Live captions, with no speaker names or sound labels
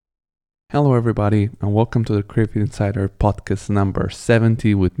Hello everybody and welcome to the Creative Insider podcast number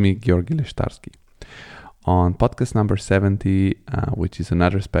 70 with me, Georgi Leshtarski. On podcast number 70, which is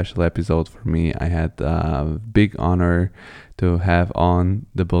another special episode for me, I had a big honor to have on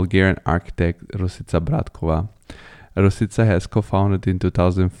the Bulgarian architect Rositsa Bratkova. Rositsa has co-founded in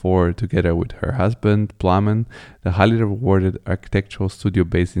 2004 together with her husband, Plamen, the highly rewarded architectural studio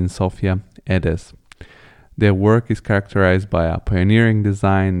based in Sofia, AEDES. Their work is characterized by a pioneering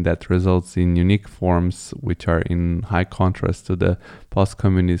design that results in unique forms which are in high contrast to the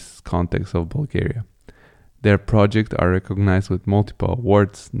post-communist context of Bulgaria. Their projects are recognized with multiple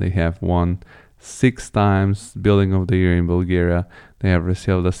awards. They have won 6 times Building of the Year in Bulgaria. They have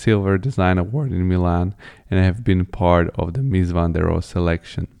received a Silver Design Award in Milan and have been part of the Miss Van der Rohe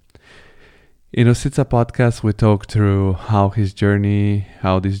selection. In Rositsa podcast, we talk through how this journey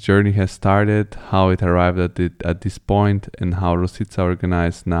has started, how it arrived at this point, and how Rositsa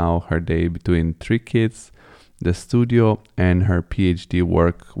organized now her day between 3 kids, the studio, and her PhD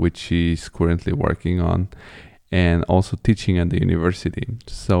work, which she's currently working on, and also teaching at the university.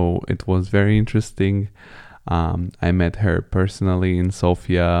 So it was very interesting. I met her personally in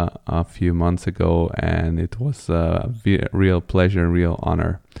Sofia a few months ago, and it was a real pleasure, real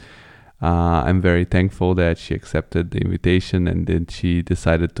honor. I'm very thankful that she accepted the invitation and then she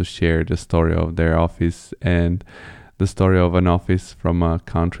decided to share the story of their office and the story of an office from a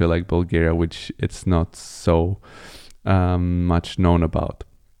country like Bulgaria, which it's not so much known about.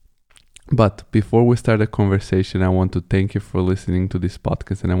 But before we start the conversation, I want to thank you for listening to this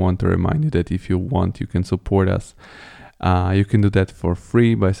podcast, and I want to remind you that if you want, you can support us. You can do that for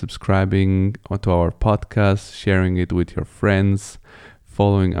free by subscribing to our podcast, sharing it with your friends,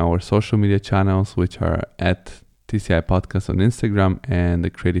 following our social media channels, which are at TCI Podcast on Instagram and the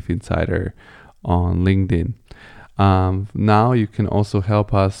Creative Insider on LinkedIn. Now you can also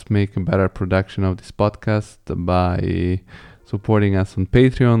help us make a better production of this podcast by supporting us on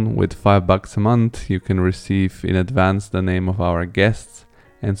Patreon. With $5 a month. You can receive in advance the name of our guests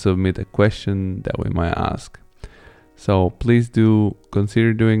and submit a question that we might ask. So please do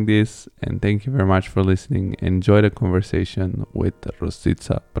consider doing this, and thank you very much for listening. Enjoy the conversation with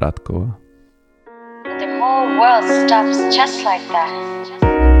Rositsa Bratkova. The whole world stops just like that.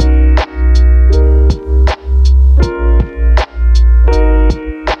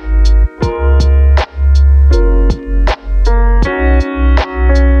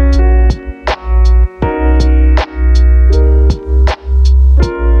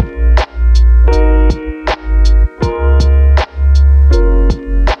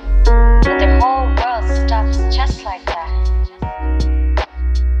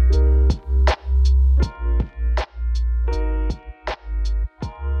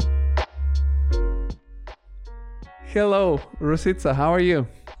 Hello, Rositsa, how are you?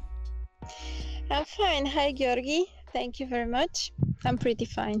 I'm fine. Hi, Georgi. Thank you very much. I'm pretty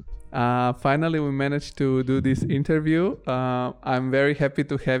fine. Finally, we managed to do this interview. I'm very happy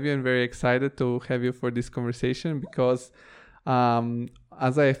to have you and very excited to have you for this conversation because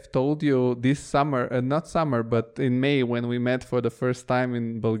as I've told you this summer, not summer, but in May when we met for the first time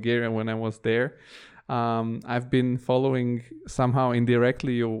in Bulgaria when I was there, I've been following somehow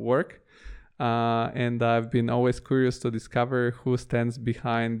indirectly your work. And I've been always curious to discover who stands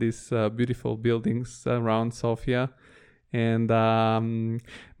behind these beautiful buildings around Sofia. And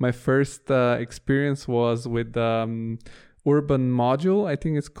my first experience was with Urban Module, I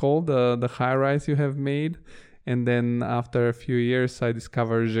think it's called, the high-rise you have made. And then after a few years, I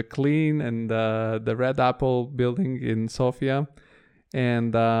discovered Jacqueline and the Red Apple building in Sofia.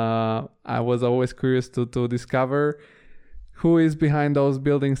 And I was always curious to discover who is behind those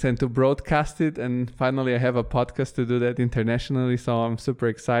buildings and to broadcast it. And finally, I have a podcast to do that internationally, so I'm super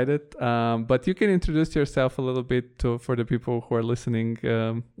excited. But you can introduce yourself a little bit for the people who are listening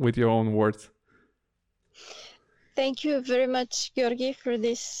with your own words. Thank you very much, Georgi, for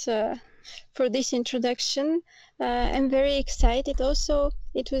this introduction. I'm very excited. Also,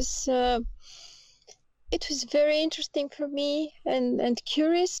 it was very interesting for me and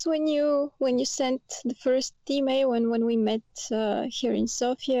curious when you sent the first email when we met here in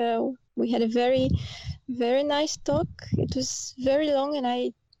Sofia. We had a very, very nice talk. It was very long, and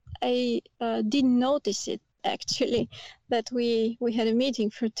I didn't notice it actually that we had a meeting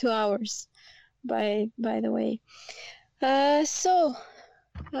for 2 hours. By the way, so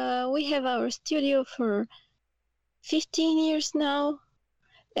we have our studio for 15 years now,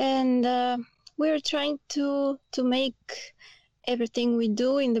 and we're trying to make everything we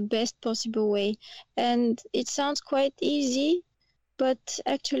do in the best possible way. And it sounds quite easy, but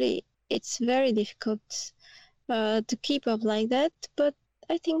actually it's very difficult to keep up like that. But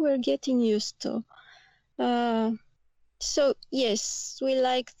I think we're getting used to. So yes, we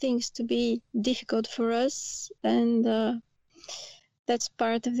like things to be difficult for us, and that's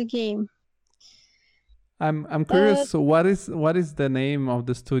part of the game. I'm curious. So what is the name of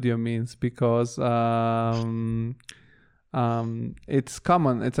the studio means, because it's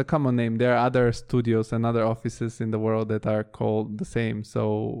common. It's a common name. There are other studios and other offices in the world that are called the same.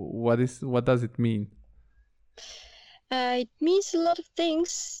 So what does it mean? It means a lot of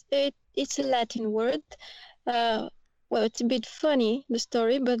things. It's a Latin word. Well, it's a bit funny, the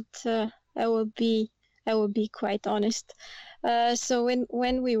story, but I will be quite honest. So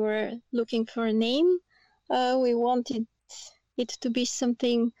when we were looking for a name, we wanted it to be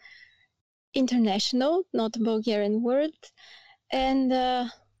something international, not a Bulgarian word, and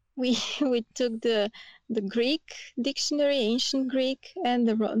we took the Greek dictionary, ancient Greek, and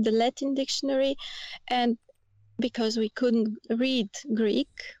the Latin dictionary, and because we couldn't read Greek,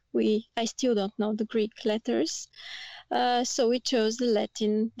 I still don't know the Greek letters, so we chose the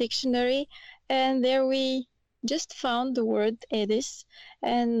Latin dictionary, and there we just found the word AEDES,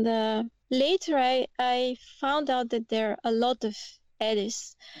 and later I found out that there are a lot of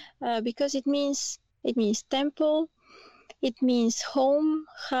AEDES, because it means temple, it means home,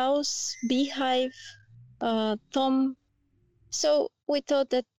 house, beehive, tomb. So we thought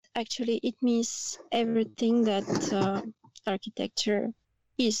that actually it means everything that architecture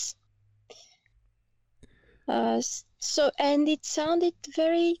is. So, and it sounded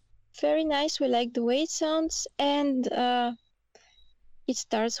very, very nice. We like the way it sounds, and it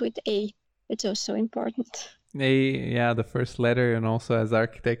starts with A. It's also important. Yeah, the first letter, and also as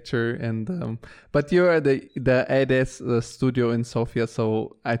architecture, and but you are the AEDES studio in Sofia,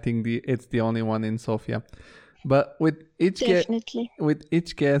 so I think it's the only one in Sofia. But with each guest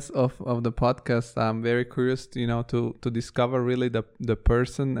of the podcast, I'm very curious, to discover really the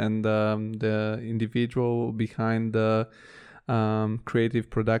person and the individual behind the creative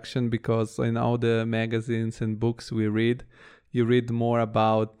production, because in all the magazines and books we read, you read more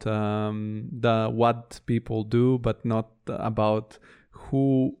about what people do, but not about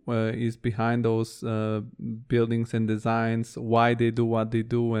who is behind those buildings and designs, why they do what they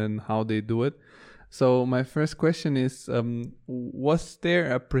do, and how they do it. So my first question is, was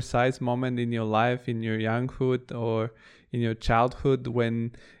there a precise moment in your life, in your younghood or in your childhood,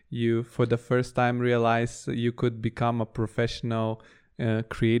 when you for the first time realized you could become a professional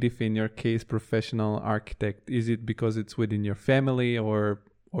creative, in your case, professional architect? Is it because it's within your family, or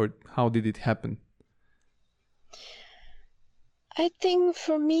how did it happen? I think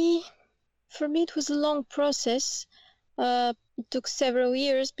for me it was a long process. It took several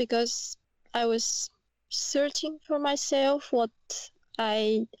years because I was searching for myself what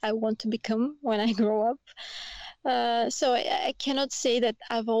I want to become when I grow up. So I cannot say that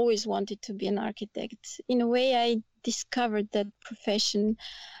I've always wanted to be an architect. In a way, I discovered that profession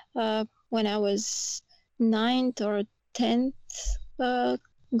when I was 9th or 10th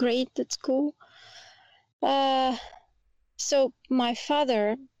grade at school. So my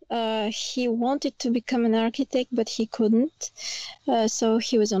father, he wanted to become an architect, but he couldn't. So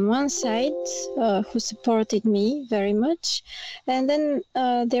he was on one side, who supported me very much. And then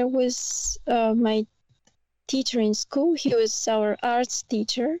there was my teacher in school. He was our arts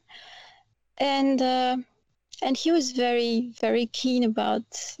teacher. And he was very, very keen about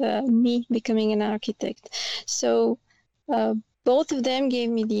me becoming an architect. So both of them gave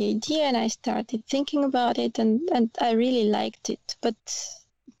me the idea, and I started thinking about it, and I really liked it. But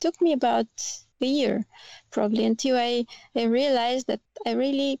it took me about a year, probably, until I realized that I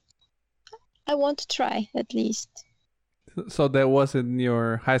want to try at least. So that was in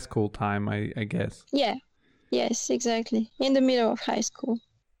your high school time, I guess. Yeah. Yes, exactly. In the middle of high school.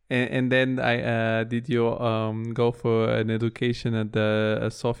 And then did you go for an education at the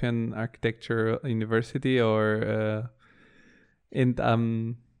Sofian Architecture University, or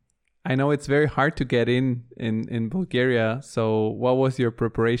I know it's very hard to get in Bulgaria. So what was your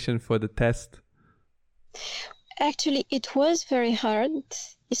preparation for the test? Actually, it was very hard,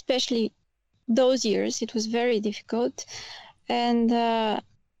 especially those years. It was very difficult, and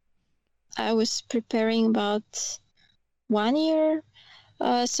I was preparing about 1 year.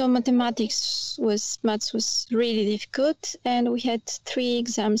 So maths was really difficult, and we had 3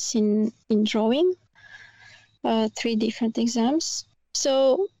 exams in drawing, 3 different exams.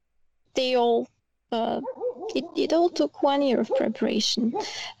 So they all it all took 1 year of preparation.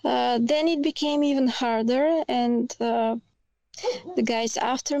 Then it became even harder, and the guys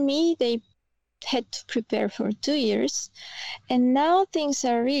after me, they had to prepare for 2 years, and now things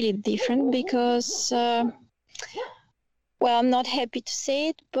are really different because well, I'm not happy to say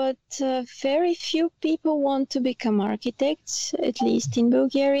it, but very few people want to become architects, at least in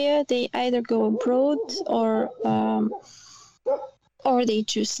Bulgaria. They either go abroad or they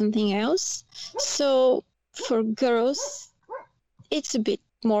choose something else. So for girls, it's a bit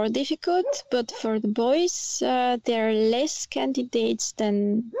more difficult, but for the boys, there are less candidates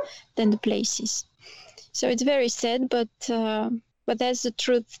than the places. So it's very sad, but that's the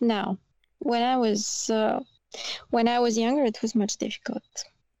truth now. When I was younger, it was much difficult.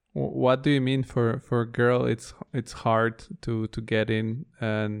 What do you mean for a girl? It's hard to get in,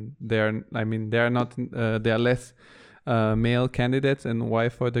 and they are not there are less male candidates, and why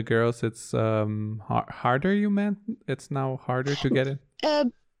for the girls it's harder? You meant it's now harder to get in?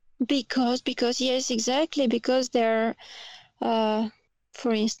 Because yes, exactly, because there are,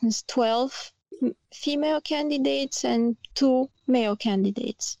 for instance, 12 female candidates and 2 male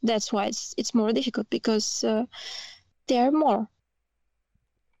candidates. That's why it's more difficult, because there are more.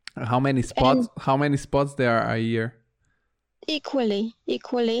 How many spots there are a year? Equally.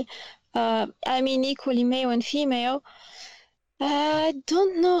 Equally male and female. I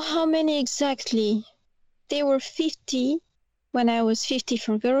don't know how many exactly. They were 50 when I was 50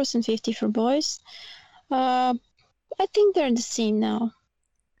 for girls and 50 for boys. I think they're the same now,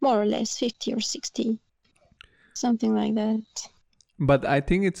 more or less 50 or 60, something like that. But I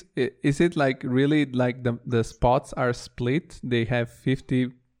think is it like really like the spots are split? They have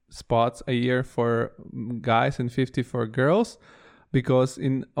 50 spots a year for guys and 50 for girls, because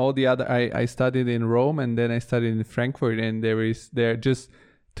in all the other I studied in Rome and then I studied in Frankfurt, and there are just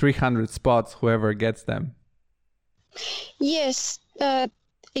 300 spots, whoever gets them. Yes,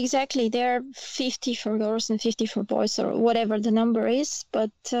 exactly. There are 50 for girls and 50 for boys, or whatever the number is,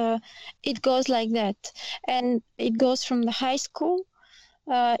 but it goes like that. And it goes from the high school.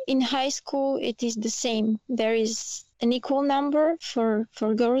 In high school, it is the same. There is an equal number for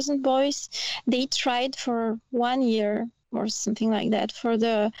girls and boys. They tried for 1 year or something like that for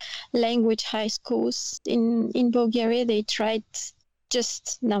the language high schools in Bulgaria. They tried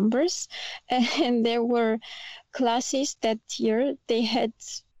just numbers, and there were classes that year. They had,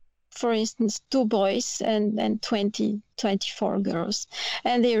 for instance, 2 boys and 24 girls,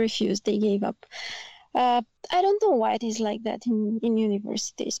 and they refused. They gave up. I don't know why it is like that in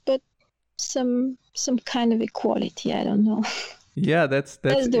universities, but some kind of equality. I don't know. Yeah, that's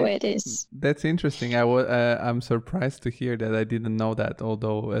the way it is. That's interesting. I'm surprised to hear that. I didn't know that,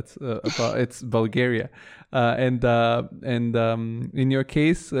 although it's Bulgaria. And in your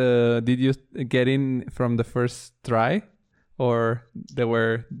case, did you get in from the first try, or there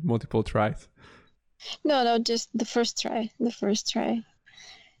were multiple tries? No, just the first try.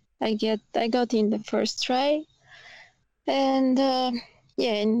 I got in the first try, and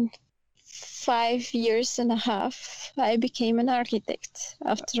in 5 years and a half, I became an architect.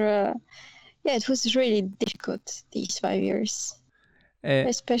 After it was really difficult, these 5 years,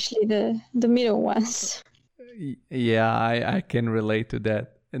 especially the middle ones. Yeah, I can relate to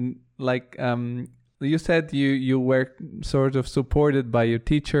that. And like you said, you were sort of supported by your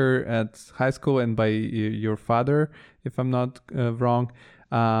teacher at high school and by your father, if I'm not wrong.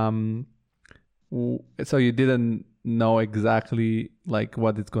 So you didn't know exactly like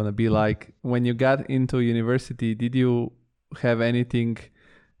what it's going to be like when you got into university. Did you have anything?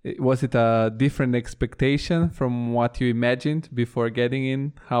 Was it a different expectation from what you imagined before getting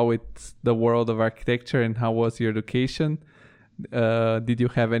in? How it's the world of architecture, and how was your education? Did you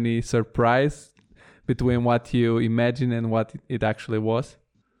have any surprise between what you imagined and what it actually was?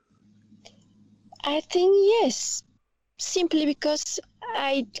 I think yes, simply because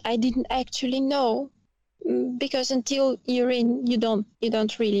I didn't actually know, because until you're in, you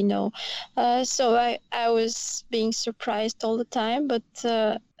don't really know. So I was being surprised all the time, but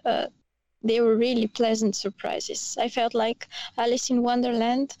they were really pleasant surprises. I felt like Alice in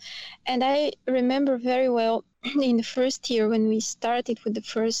Wonderland, and I remember very well in the first year when we started with the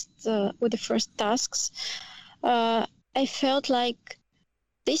first tasks. I felt like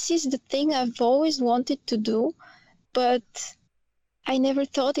this is the thing I've always wanted to do, but I never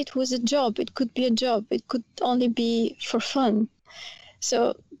thought it was a job. It could be a job. It could only be for fun.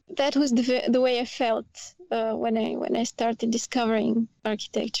 So that was the way I felt when I started discovering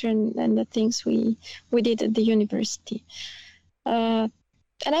architecture and the things we did at the university. And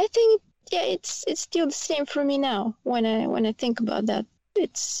I think it's still the same for me now. When I think about that,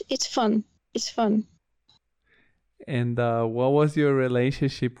 it's fun. It's fun. And what was your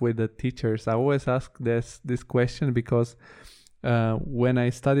relationship with the teachers? I always ask this question because when I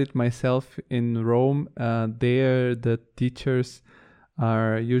studied myself in Rome, there the teachers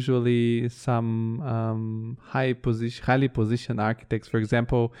are usually some highly positioned architects. For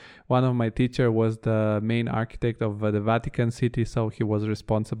example, one of my teacher was the main architect of the Vatican City, so he was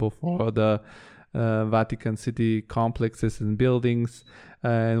responsible for the Vatican City complexes and buildings,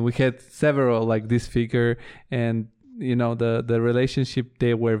 and we had several like this figure. And the relationship,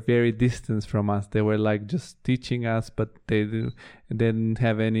 they were very distant from us. They were like just teaching us, but they didn't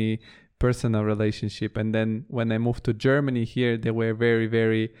have any personal relationship. And then when I moved to Germany here, they were very,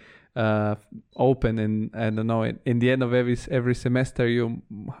 very open. And I don't know, in the end of every semester, you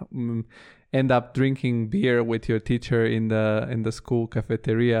end up drinking beer with your teacher in the school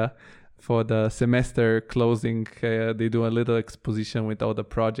cafeteria. For the semester closing, they do a little exposition with all the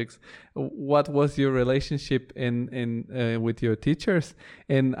projects. What was your relationship in with your teachers?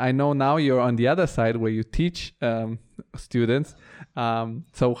 And I know now you're on the other side where you teach students.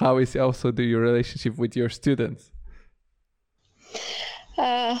 So how is also your relationship with your students?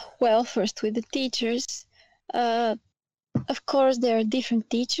 Well, first with the teachers. Of course, there are different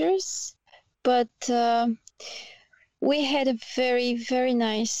teachers, but we had a very, very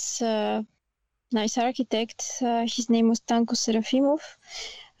nice architect. His name was Tanko Serafimov.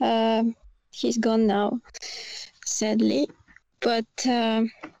 He's gone now, sadly. But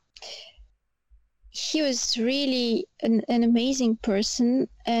he was really an amazing person.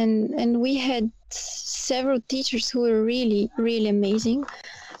 And we had several teachers who were really, really amazing.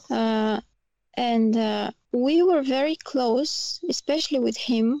 And we were very close, especially with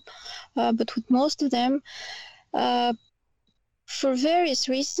him, but with most of them, for various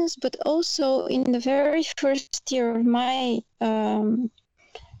reasons, but also in the very first year of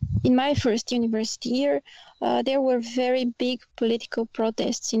in my first university year, there were very big political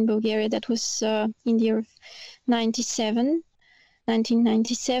protests in Bulgaria. That was in the year of 1997.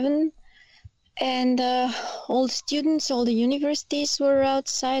 And all the students, all the universities were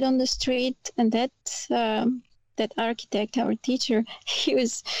outside on the street, and that architect, our teacher, he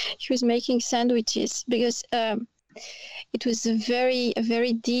was making sandwiches because it was a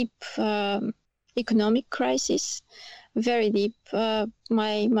very deep economic crisis, very deep.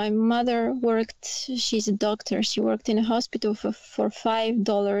 My mother worked. She's a doctor. She worked in a hospital for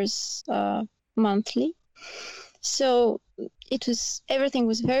 $5 monthly. So everything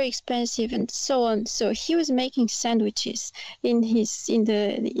was very expensive and so on. So he was making sandwiches in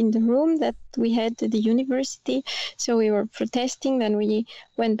the room that we had at the university. So we were protesting. Then we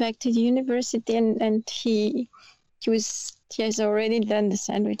went back to the university, and he has already done the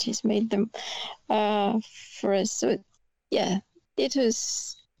sandwiches, made them for us. So yeah, it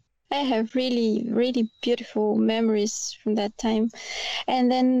was. I have really, really beautiful memories from that time.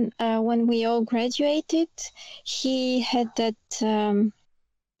 And then when we all graduated, he had that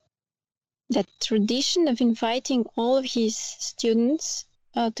tradition of inviting all of his students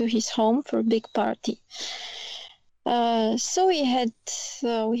to his home for a big party. So we had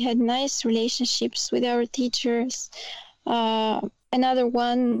nice relationships with our teachers. Another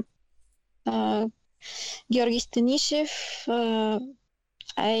one, Georgi Stanishev.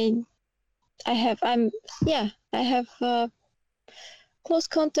 I have close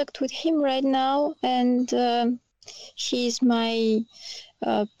contact with him right now, and he's my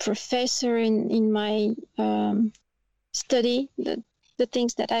professor in my study, the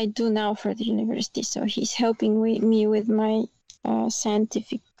things that I do now for the university. So he's helping me with my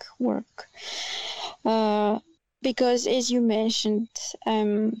scientific work. Because, as you mentioned,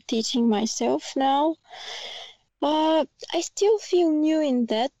 I'm teaching myself now. I still feel new in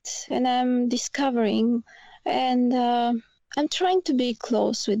that, and I'm discovering, and I'm trying to be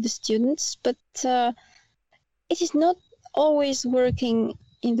close with the students, but it is not always working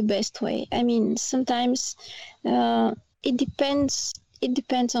in the best way. I mean, sometimes it depends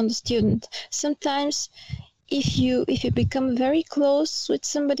on the student. Sometimes if you become very close with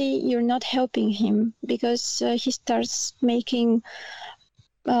somebody, you're not helping him because he starts making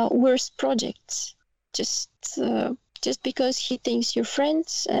worse projects. Just because he thinks you're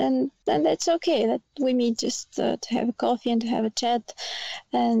friends, and that's okay. That we meet just to have a coffee and to have a chat,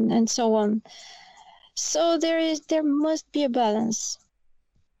 and so on. So there must be a balance.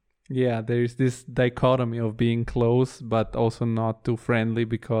 Yeah, there is this dichotomy of being close but also not too friendly,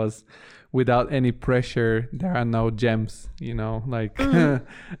 because without any pressure there are no gems. Like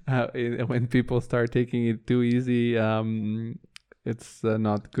when people start taking it too easy, it's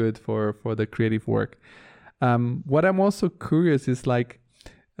not good for the creative work. What I'm also curious is like,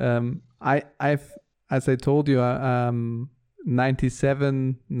 I've, as I told you,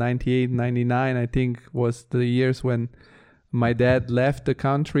 97, 98, 99, I think was the years when my dad left the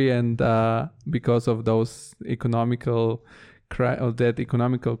country, and because of those economical of that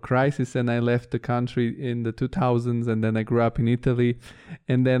economical crisis, and I left the country in the 2000s, and then I grew up in Italy,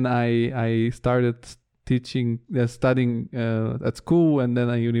 and then I started studying at school, and then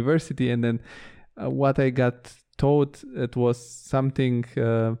at university, and then what I got taught, it was something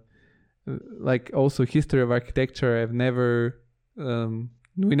like also history of architecture.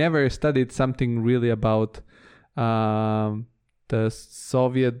 We never studied something really about the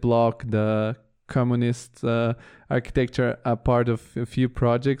Soviet bloc, the communist architecture, a part of a few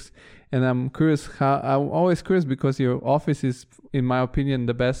projects. And I'm always curious because your office is, in my opinion,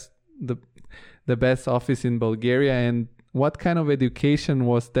 the best office in Bulgaria. And what kind of education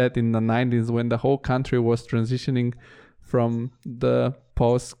was that in the 90s when the whole country was transitioning from the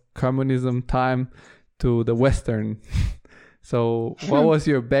post-communism time to the Western? So what was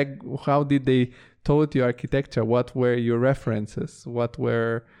your how did they taught you architecture? What were your references?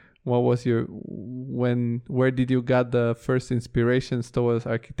 Where did you get the first inspirations towards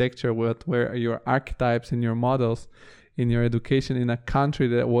architecture? What were your archetypes and your models in your education in a country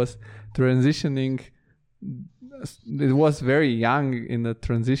that was transitioning? It was very young in the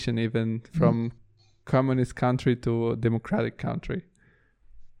transition, even from communist country to democratic country.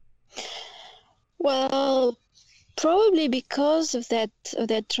 Well, probably because of that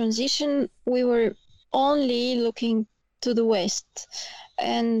transition, we were only looking to the West,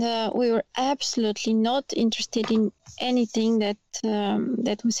 and we were absolutely not interested in anything that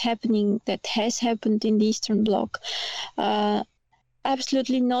was happening, that has happened in the Eastern Bloc.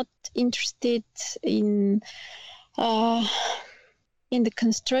 Absolutely not interested in the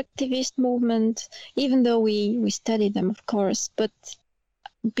constructivist movement, even though we studied them, of course, but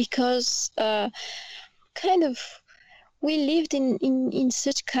because kind of we lived in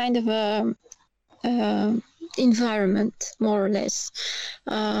such kind of a environment, more or less.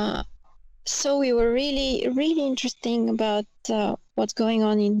 So we were really, really interesting about what's going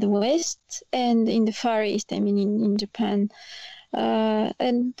on in the West and in the Far East, I mean in Japan.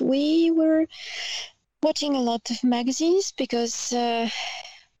 And we were watching a lot of magazines because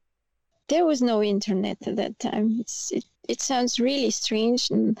there was no internet at that time. It sounds really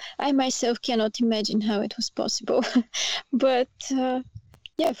strange, and I myself cannot imagine how it was possible. But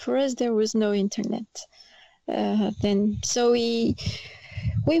yeah, for us there was no internet then. So we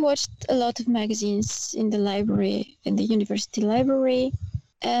watched a lot of magazines in the library, in the university library,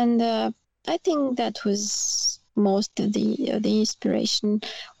 and I think that was most of the inspiration.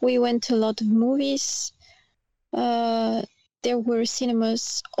 We went to a lot of movies. There were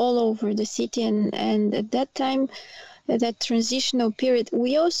cinemas all over the city, and at that time, that transitional period,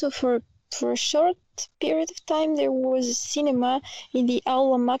 we also for a short period of time there was a cinema in the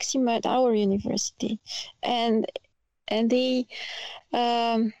Aula Maxima at our university, and they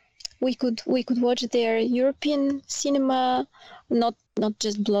we could watch their European cinema, not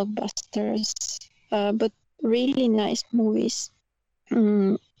just blockbusters, but really nice movies,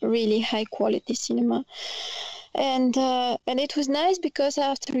 really high quality cinema. And it was nice because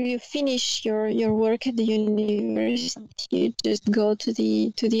after you finish your work at the university, you just go to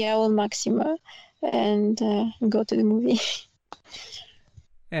the Aula Maxima and go to the movie.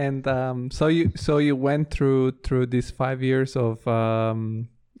 And so you went through these 5 years of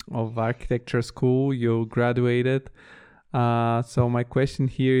architecture school. You graduated. So my question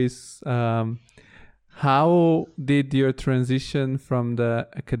here is, how did your transition from the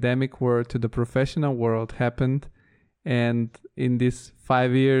academic world to the professional world happen? And in these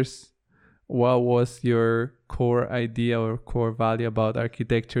 5 years, what was your core idea or core value about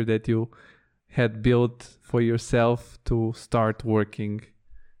architecture that you had built for yourself to start working?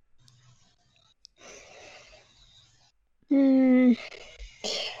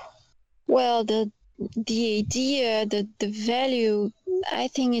 Well, the idea, the value, I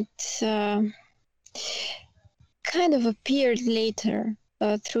think it kind of appeared later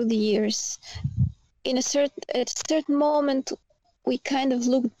through the years. At a certain moment, we kind of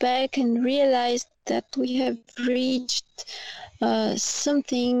looked back and realized that we have reached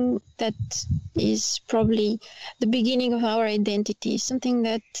something that is probably the beginning of our identity, something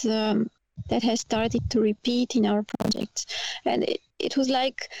that has started to repeat in our projects. And it was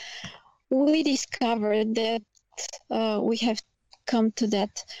like we discovered that we have come to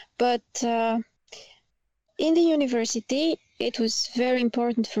that. But in the university, it was very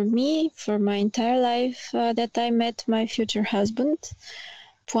important for me, for my entire life, that I met my future husband,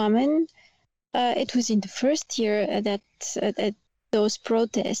 Płamen. It was in the first year at those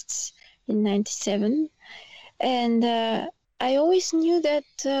protests in 97. And I always knew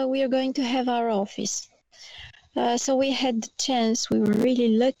that we are going to have our office. So we had the chance, we were really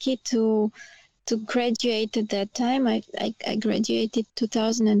lucky to to graduate at that time. I graduated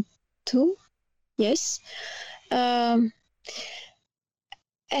 2002. Yes. And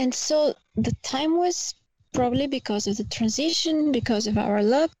so the time was probably because of the transition, because of our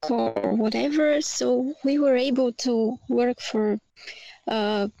luck or whatever. So we were able to work for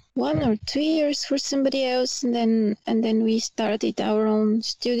 1 or 2 years for somebody else, and then we started our own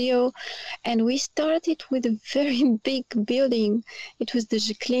studio, and we started with a very big building. It was the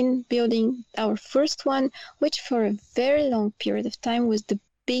Jacqueline building, our first one, which for a very long period of time was the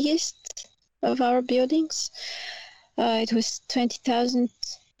biggest of our buildings. It was 2,000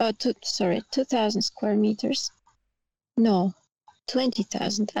 square meters. No,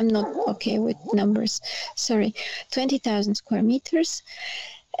 20,000. I'm not okay with numbers. Sorry, 20,000 square meters.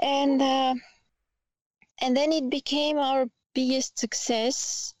 And then it became our biggest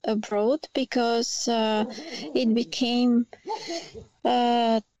success abroad because it became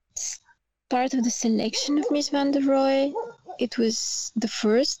part of the selection of Miss van der Rohe. It was the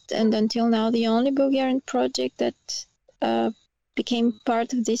first and until now the only Bulgarian project that became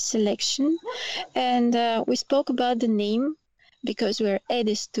part of this selection. And we spoke about the name because we're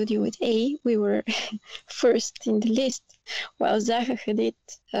AEDES Studio with A. We were first in the list, while Zaha Hadid,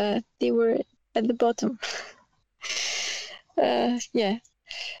 they were at the bottom.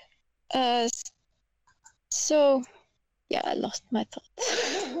 So, yeah, I lost my thought.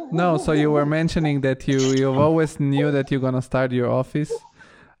 No, so you were mentioning that you've always knew that you're gonna start your office,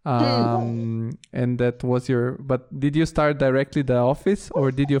 and that was but did you start directly the office,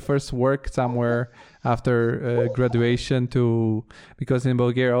 or did you first work somewhere after graduation because in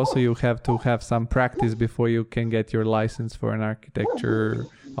Bulgaria also you have to have some practice before you can get your license for an architecture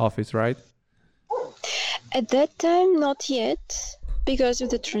office, right? At that time, not yet. Because of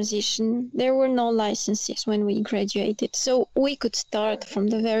the transition, there were no licenses when we graduated. So we could start from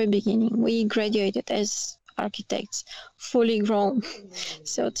the very beginning. We graduated as architects, fully grown,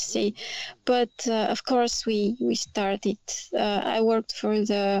 so to say. But of course, we started. I worked for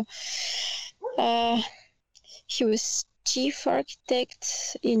he was chief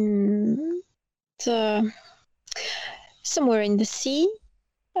architect in somewhere in the sea.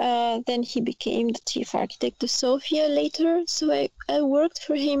 Then he became the chief architect of Sofia later. So I worked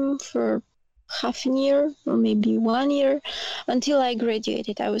for him for half a year or maybe 1 year until I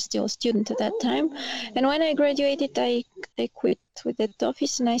graduated. I was still a student at that time. And when I graduated, I quit with that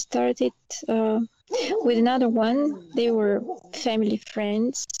office and I started with another one. They were family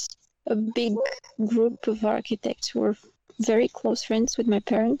friends, a big group of architects who were very close friends with my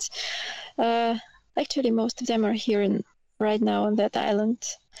parents. Actually, most of them are here right now on that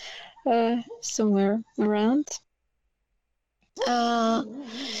island, somewhere around.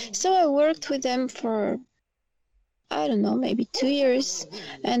 So I worked with them for, I don't know, maybe 2 years.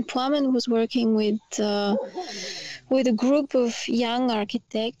 And Płamen was working with a group of young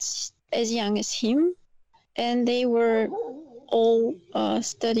architects as young as him. And they were all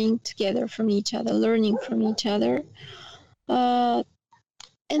studying together from each other, learning from each other. And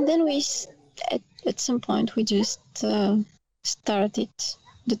then at some point, we just started,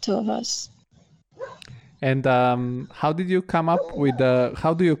 the two of us. And how do you come up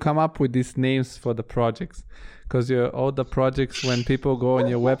with these names for the projects? Because all the projects, when people go on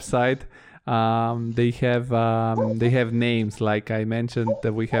your website, they have names. Like I mentioned,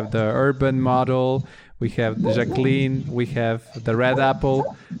 that we have the urban model, we have the Jacqueline, we have the Red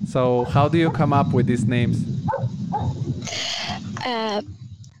Apple. So how do you come up with these names?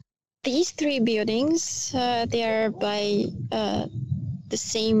 These three buildings, they are by the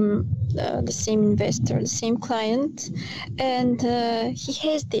same investor, the same client, and he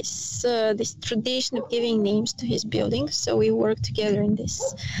has this tradition of giving names to his buildings. So we work together in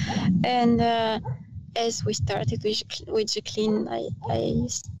this. And as we started with Jacqueline,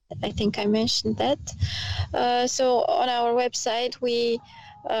 I think I mentioned that. So on our website, we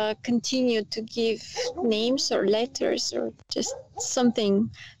continued to give names or letters or just something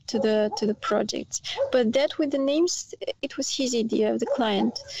to the projects. But that with the names, it was his idea of the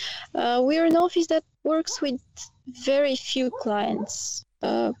client. We're an office that works with very few clients.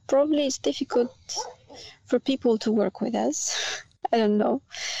 Probably it's difficult for people to work with us. I don't know.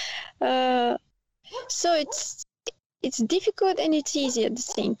 So it's difficult and it's easy at the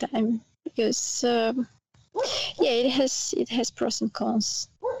same time because it has pros and cons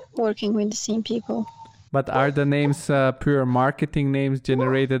working with the same people. But are the names pure marketing names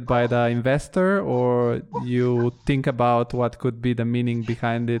generated by the investor, or you think about what could be the meaning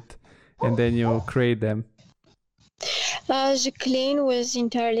behind it and then you create them? Jacqueline was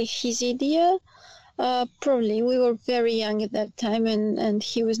entirely his idea. Probably we were very young at that time, and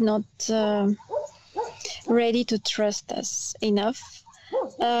he was not ready to trust us enough.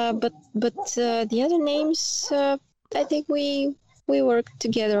 But the other names, I think we worked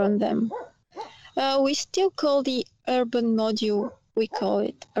together on them. We still call the urban module. We call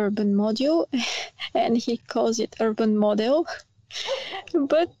it urban module, and he calls it urban model.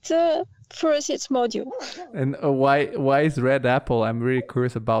 But for us, it's module. And why is Red Apple? I'm really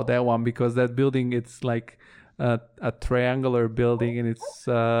curious about that one, because that building, it's like a triangular building, and it's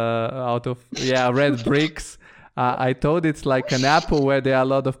out of red bricks. I thought it's like an apple where there are a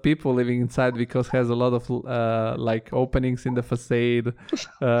lot of people living inside, because it has a lot of like openings in the facade.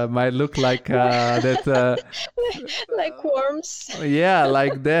 Might look like that. Like worms. Yeah,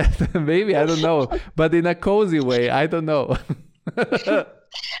 like that. Maybe, I don't know, but in a cozy way. I don't know.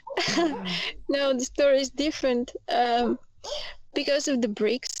 No, the story is different because of the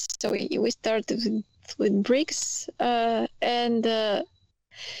bricks. So we started with bricks, and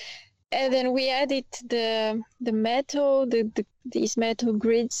then we added the metal, these metal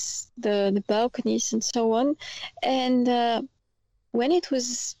grids, the balconies, and so on. And when it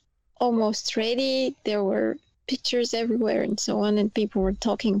was almost ready, there were pictures everywhere and so on, and people were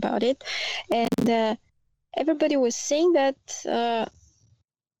talking about it, and everybody was saying that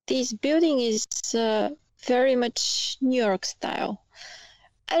this building is very much New York style.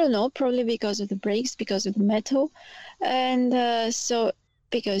 I don't know, probably because of the bricks, because of the metal, and so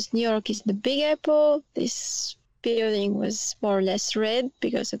because New York is the Big Apple, this building was more or less red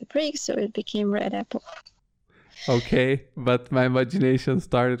because of the bricks, so it became Red Apple. Okay, but my imagination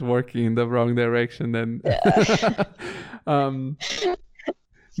started working in the wrong direction then.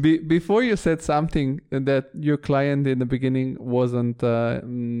 Before you said something that your client in the beginning wasn't,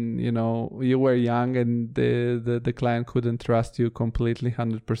 you were young and the client couldn't trust you completely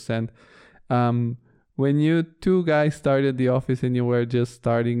 100%. When you two guys started the office and you were just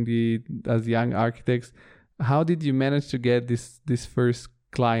starting as young architects, how did you manage to get this first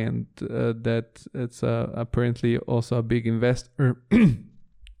client that it's apparently also a big investor?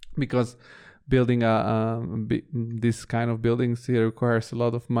 Because building this kind of buildings requires a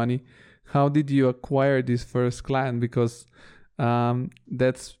lot of money. How did you acquire this first client? Because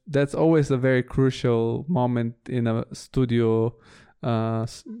that's always a very crucial moment in a studio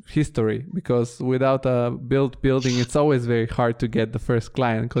history, because without a built building, it's always very hard to get the first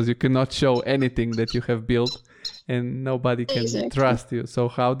client, because you cannot show anything that you have built and nobody can trust you. So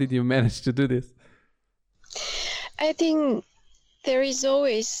how did you manage to do this? I think there is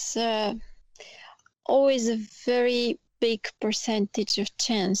always a very big percentage of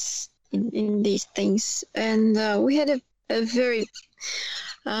chance in these things, and we had a very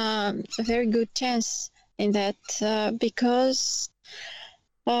good chance in that because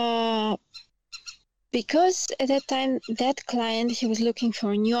at that time that client, he was looking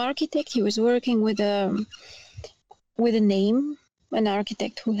for a new architect. He was working with a name, an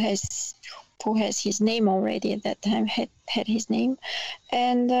architect who has his name already. At that time had his name,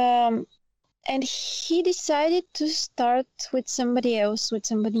 and he decided to start with somebody else, with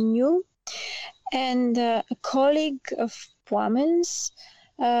somebody new. And a colleague of Płamen's,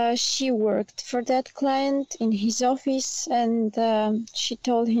 she worked for that client in his office, and she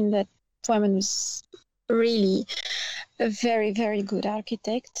told him that Płamen was really a very, very good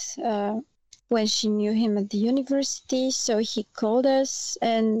architect when she knew him at the university. So he called us,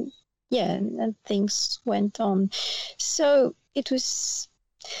 and things went on. So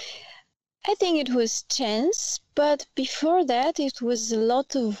I think it was chance, but before that, it was a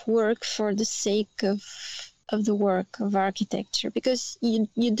lot of work for the sake of the work of architecture, because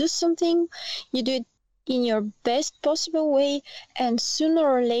you do something, you do it in your best possible way, and sooner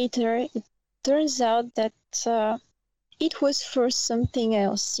or later, it turns out that it was for something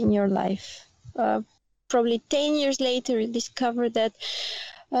else in your life. Probably 10 years later, you discover that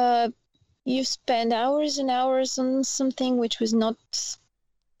you spend hours and hours on something which was not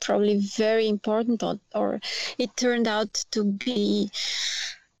probably very important, or it turned out to be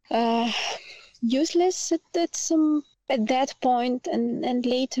useless at that point, and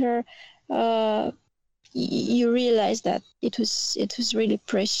later you realize that it was really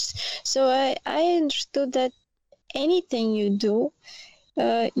precious. So I understood that anything you do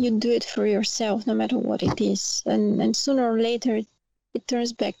it for yourself, no matter what it is, and sooner or later it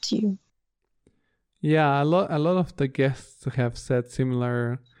turns back to you. Yeah, a lot of the guests have said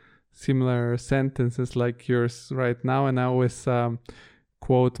similar sentences like yours right now, and I always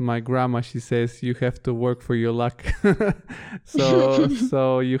quote my grandma. She says, "You have to work for your luck."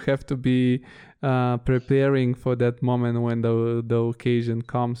 so you have to be preparing for that moment when the occasion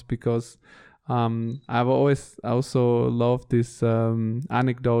comes, because I've always also loved this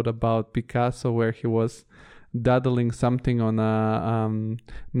anecdote about Picasso where he was doodling something on a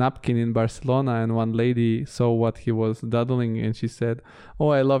napkin in Barcelona, and one lady saw what he was doodling, and she said, "Oh,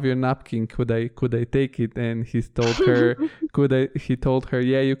 I love your napkin. Could I take it?" And he told her, He told her,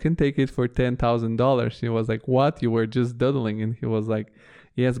 "Yeah, you can take it for $10,000." She was like, "What? You were just doodling?" And he was like,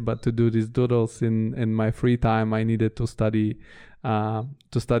 "Yes, but to do these doodles in my free time, I needed to study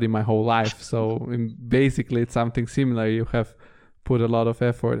my whole life." So basically, it's something similar. You have put a lot of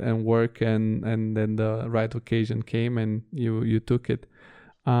effort and work, and then the right occasion came and you took it.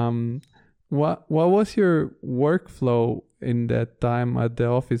 What was your workflow in that time at the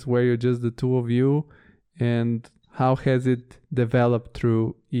office? Were you just the two of you, and how has it developed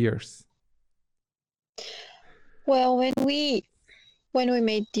through years? Well, when we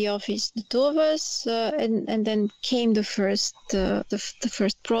made the office, the two of us, and then came the first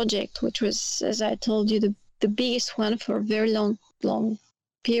project, which was, as I told you, the biggest one for a very long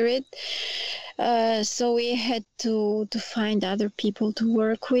period. So we had to find other people to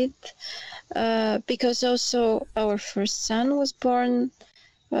work with, because also our first son was born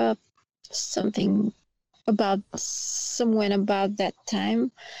somewhere about that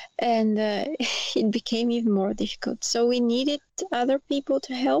time, and it became even more difficult. So we needed other people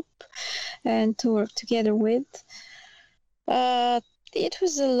to help and to work together with. It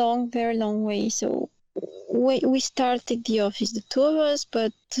was a very long way. So we started the office, the two of us,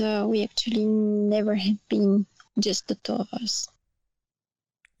 but we actually never had been just the two of us.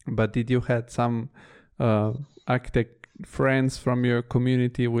 But did you had some architect friends from your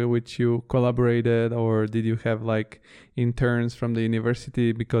community with which you collaborated, or did you have like interns from the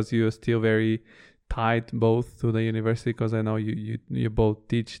university, because you're still very tied both to the university, because I know you both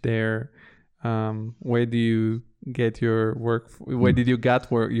teach there? Where do you get your work? Where did you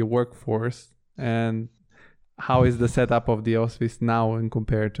get your workforce, and how is the setup of the office now and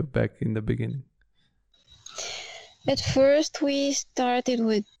compared to back in the beginning? At first, we started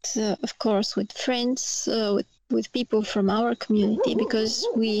with, of course, with friends, with people from our community, because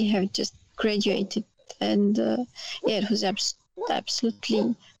we have just graduated, and it was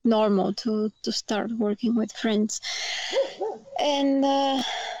absolutely normal to start working with friends. And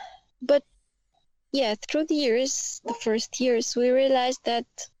but yeah, through the years, the first years, we realized that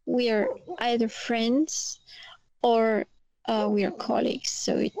we are either friends or we are colleagues.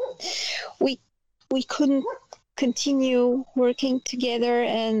 So we couldn't continue working together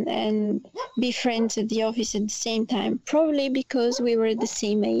and be friends at the office at the same time, probably because we were at the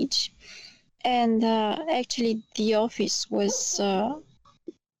same age. And actually the office was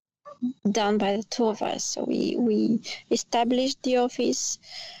done by the two of us. So we established the office,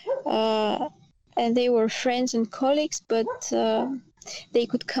 and they were friends and colleagues, but they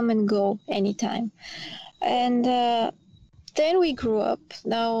could come and go anytime. And then we grew up.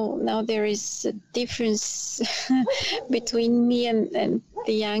 Now there is a difference between me and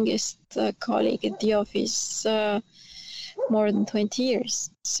the youngest colleague at the office, more than 20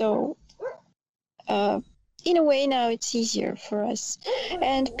 years. So in a way, now it's easier for us.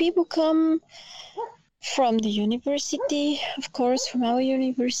 And people come from the university, of course, from our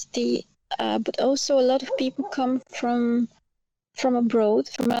university, but also a lot of people come from abroad,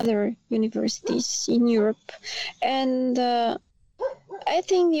 from other universities in Europe. And I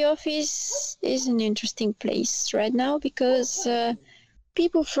think the office is an interesting place right now, because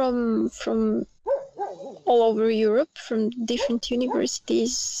people from all over Europe, from different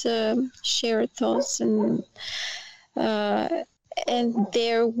universities, share thoughts and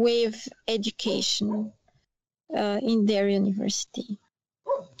their way of education in their university.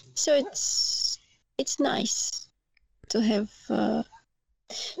 So it's nice to have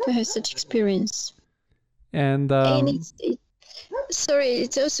such experience. And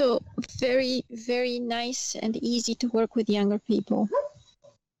it's also very, very nice and easy to work with younger people.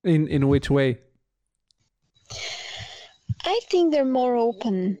 In which way? I think they're more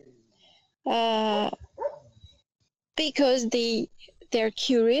open, because they're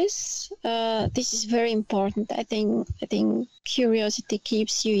curious. This is very important. I think curiosity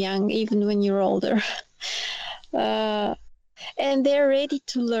keeps you young even when you're older. And they're ready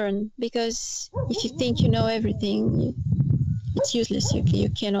to learn, because if you think you know everything, it's useless. You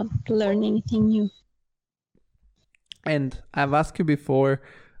cannot learn anything new. And I've asked you before,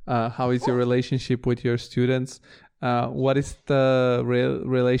 how is your relationship with your students? What is the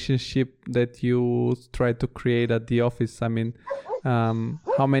relationship that you try to create at the office? I mean,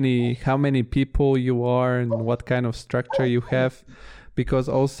 how many people you are, and what kind of structure you have? Because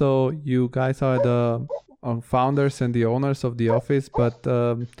also you guys are the founders and the owners of the office, but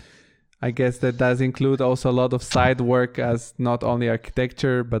I guess that does include also a lot of side work as not only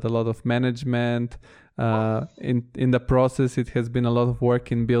architecture, but a lot of management. In the process, it has been a lot of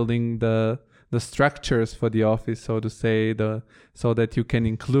work in building the structures for the office, so to say, so that you can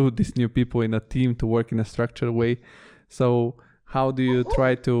include these new people in a team to work in a structured way. So how do you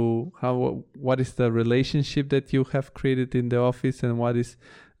try to, what is the relationship that you have created in the office, and what is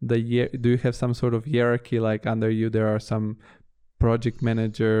do you have some sort of hierarchy, like under you there are some project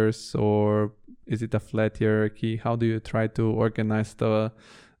managers, or is it a flat hierarchy? How do you try to organize the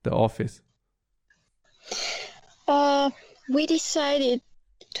office? We decided,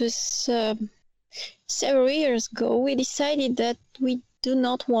 it was several years ago, we decided that we do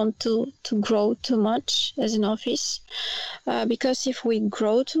not want to grow too much as an office, because if we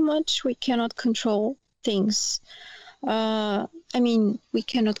grow too much, we cannot control things. We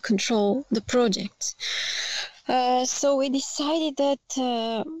cannot control the project. So we decided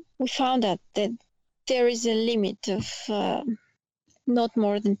that we found out that there is a limit of not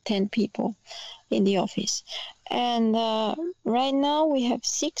more than 10 people in the office. And right now we have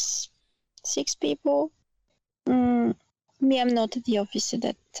six people. Me, I'm not at the office at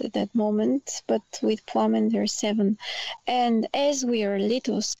that moment, but with Plum there are 7. And as we are a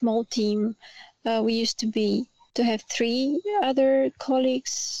little small team, we used to have 3 other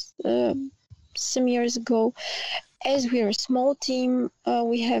colleagues some years ago. As we are a small team,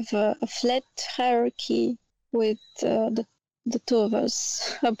 we have a flat hierarchy with the 2 of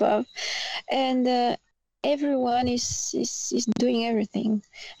us above, and everyone is doing everything.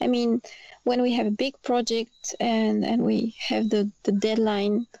 I mean, when we have a big project and we have the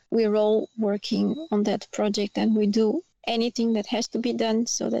deadline, we're all working on that project, and we do anything that has to be done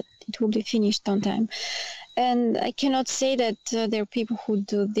so that it will be finished on time. And I cannot say that there are people who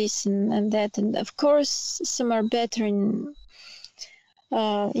do this and that, and of course some are better in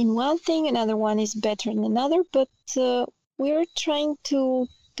one thing, another one is better in another, but we're trying to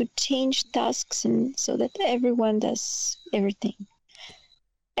change tasks and so that everyone does everything.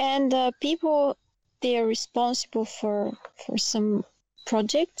 And people, they are responsible for some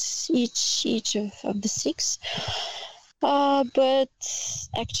projects, each of the 6. But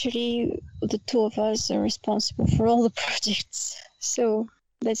actually, the 2 of us are responsible for all the projects. So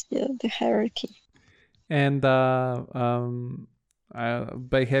that's the hierarchy. And by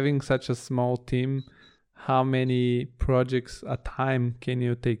having such a small team, how many projects a time can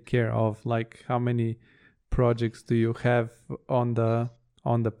you take care of? Like, how many projects do you have on the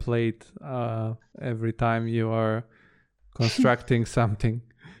plate every time you are constructing something?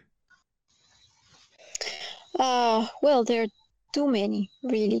 Well, there are too many,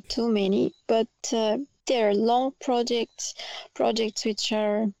 really too many, but there are long projects which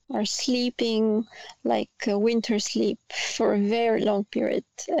are sleeping like winter sleep for a very long period,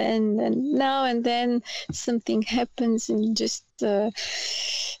 and now and then something happens and you just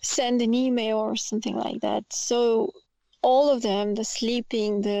send an email or something like that. So all of them, the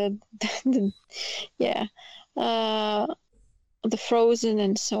sleeping, the frozen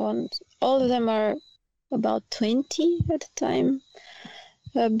and so on, all of them are about 20 at a time,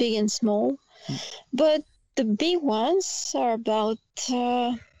 big and small. But the big ones are about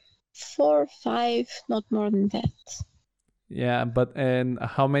 4 or 5, not more than that. Yeah, and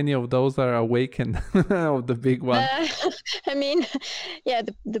how many of those are awakened of the big one?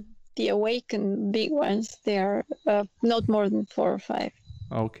 The awakened big ones, they are not more than 4 or 5.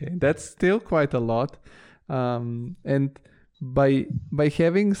 Okay, that's still quite a lot. And by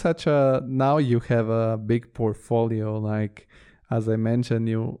having now you have a big portfolio, like, as I mentioned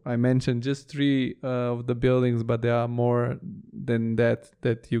just 3 of the buildings, but there are more than that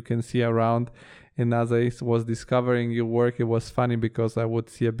you can see around. And as I was discovering your work, it was funny because I would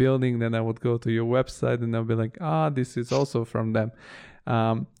see a building, then I would go to your website and I'll be like, this is also from them.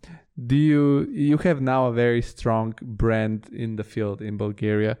 Do you have now a very strong brand in the field in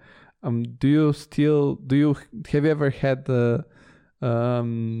Bulgaria? Have you ever had the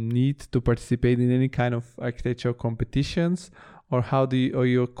need to participate in any kind of architectural competitions, or how do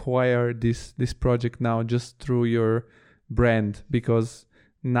you acquire this project now just through your brand? Because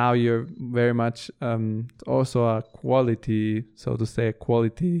now you're very much also a quality, so to say, a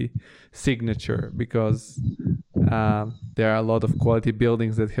quality signature, because there are a lot of quality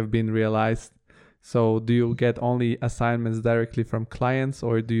buildings that have been realized. So do you get only assignments directly from clients,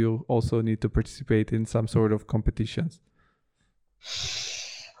 or do you also need to participate in some sort of competitions?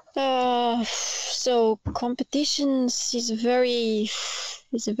 So competitions is a very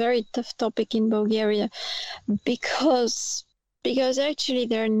tough topic in Bulgaria, because actually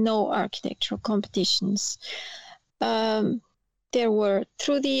there are no architectural competitions. there were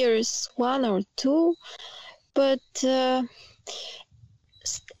through the years one or two, but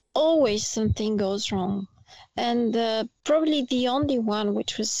always something goes wrong. And probably the only one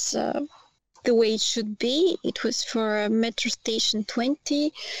which was the way it should be, it was for Metro Station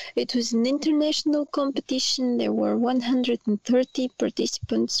 20. It was an international competition. There were 130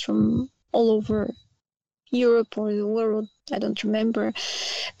 participants from all over Europe or the world. I don't remember.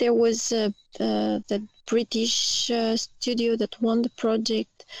 There was the British studio that won the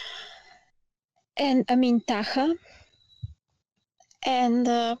project, and I mean Taha, and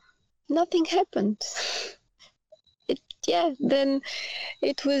nothing happened. Then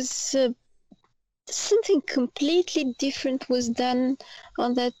it was something completely different was done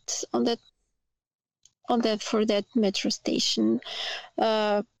on that for that metro station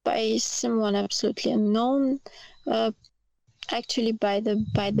by someone absolutely unknown, actually by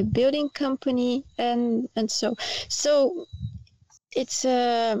the building company, and so it's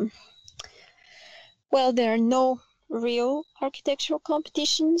well, there are no real architectural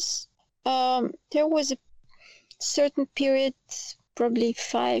competitions. There was a certain period, probably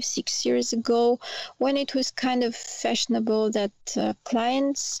 5-6 years ago, when it was kind of fashionable that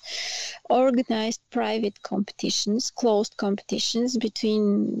clients organized private competitions, closed competitions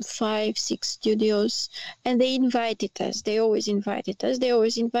between 5-6 studios, and they invited us. They always invited us. They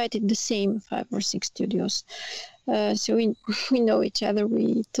always invited the same 5 or 6 studios. So we know each other.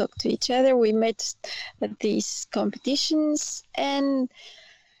 We talk to each other. We met at these competitions, and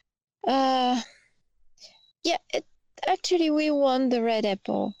actually, we won the Red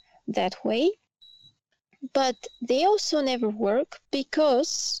Apple that way, but they also never work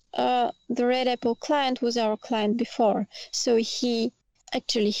because the Red Apple client was our client before. So he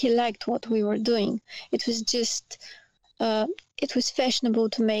liked what we were doing. It was just, it was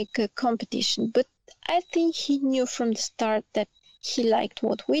fashionable to make a competition, but I think he knew from the start that he liked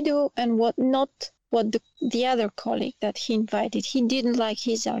what we do and what the other colleague that he invited, he didn't like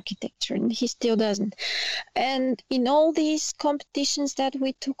his architecture, and he still doesn't. And in all these competitions that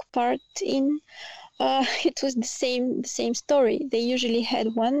we took part in, it was the same story. They usually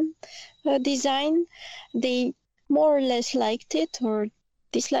had one design. They more or less liked it or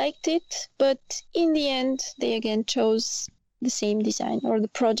disliked it, but in the end, they again chose the same design or the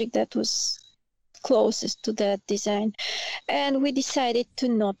project that was closest to that design. And we decided to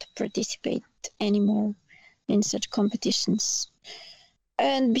not participate anymore in such competitions.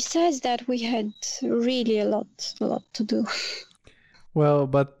 And besides that, we had really a lot to do. Well,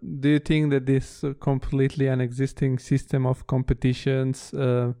 but do you think that this completely unexisting system of competitions,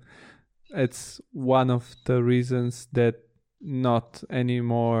 it's one of the reasons that not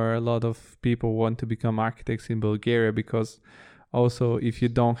anymore a lot of people want to become architects in Bulgaria? Because also, if you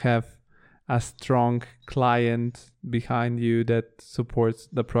don't have a strong client behind you that supports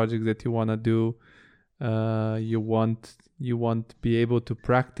the project that you want to do, you won't be able to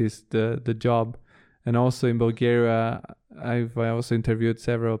practice the job. And also in Bulgaria, I also interviewed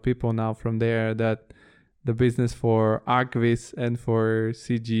several people now from there that the business for ArchViz and for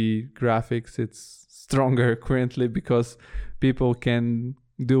CG graphics, it's stronger currently because people can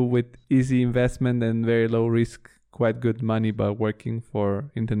do with easy investment and very low risk quite good money by working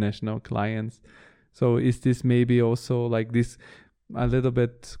for international clients. So is this maybe also like this a little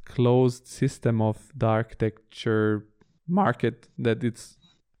bit closed system of the architecture market that it's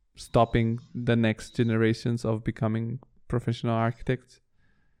stopping the next generations of becoming professional architects?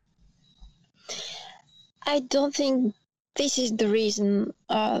 I don't think this is the reason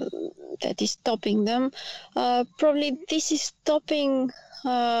that is stopping them. Probably this is stopping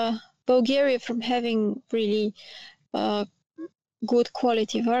Bulgaria from having really good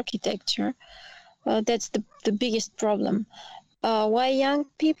quality of architecture. That's the biggest problem. Why young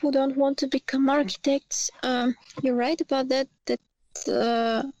people don't want to become architects? You're right about that. That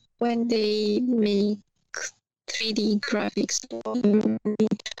when they make 3D graphics or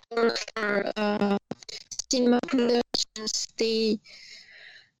cinema productions, they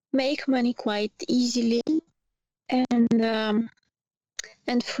make money quite easily, and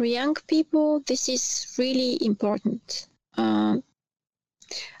for young people, this is really important.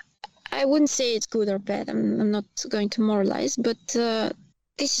 I wouldn't say it's good or bad. I'm not going to moralize, but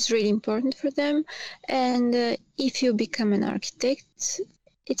this is really important for them. And if you become an architect,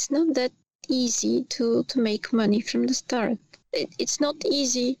 it's not that easy to make money from the start. It's not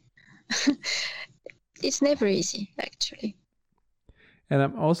easy. It's never easy, actually. And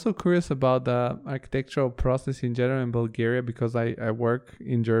I'm also curious about the architectural process in general in Bulgaria because I work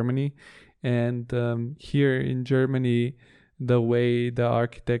in Germany, and here in Germany, the way the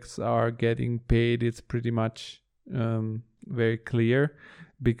architects are getting paid, it's pretty much very clear,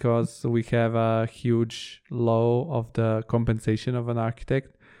 because we have a huge law of the compensation of an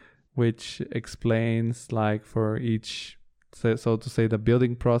architect, which explains, like, for each, so to say, the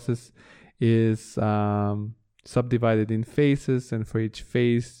building process is subdivided in phases, and for each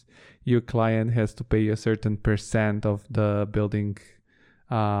phase your client has to pay a certain percent of the building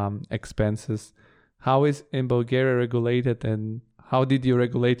expenses. How is in Bulgaria regulated, and how did you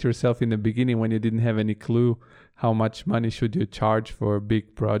regulate yourself in the beginning when you didn't have any clue how much money should you charge for a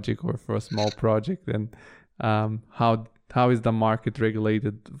big project or for a small project? And how is the market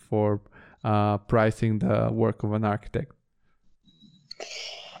regulated for pricing the work of an architect?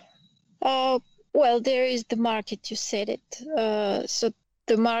 Well, there is the market, you said it. So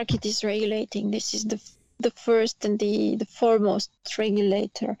the market is regulating. This is the first and the foremost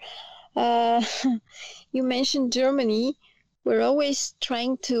regulator. You mentioned Germany. We're always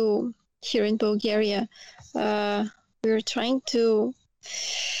trying to, here in Bulgaria, we're trying to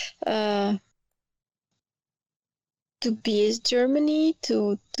be as Germany,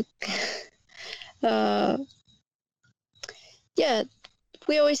 yeah.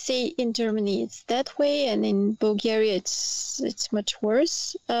 We always say in Germany it's that way, and in Bulgaria it's much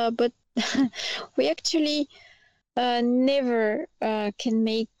worse. But we actually never can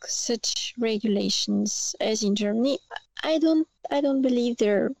make such regulations as in Germany. I don't believe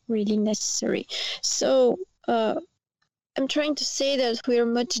they're really necessary. So I'm trying to say that we're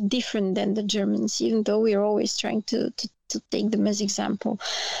much different than the Germans, even though we're always trying to take them as example.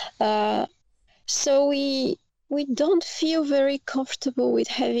 So we don't feel very comfortable with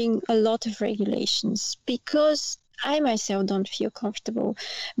having a lot of regulations, because I myself don't feel comfortable,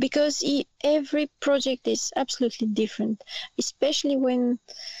 because every project is absolutely different, especially when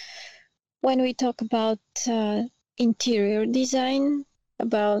we talk about interior design,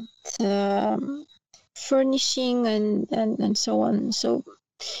 about furnishing and so on. So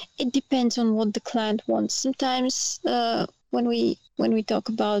it depends on what the client wants. Sometimes when we talk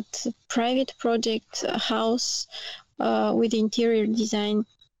about a private project, a house with interior design,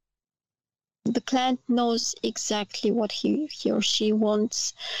 the client knows exactly what he or she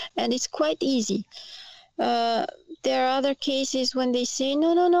wants, and it's quite easy. There are other cases when they say,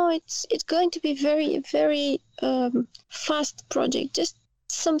 no, it's going to be very, very fast project, just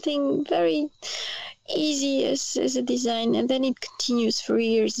something very easy as a design, and then it continues for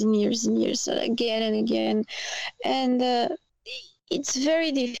years and years and years, again and again, and it's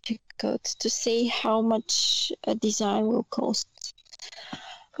very difficult to say how much a design will cost,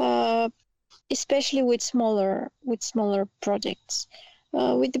 especially with smaller projects.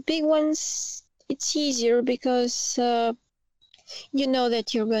 With the big ones, it's easier, because you know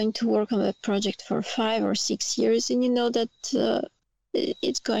that you're going to work on a project for 5 or 6 years, and you know that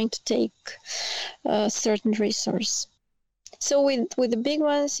it's going to take a certain resource. So with the big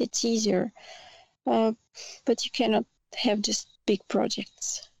ones, it's easier, but you cannot have just big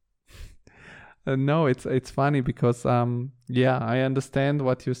projects. No, it's funny because I understand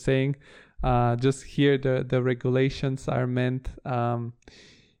what you're saying. Just here, the regulations are meant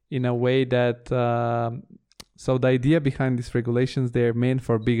in a way that so the idea behind these regulations, they're meant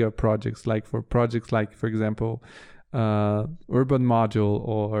for bigger projects, like for projects like, for example, urban module,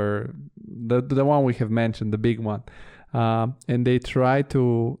 or the one we have mentioned, the big one, and they try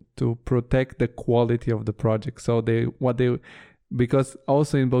to protect the quality of the project. So because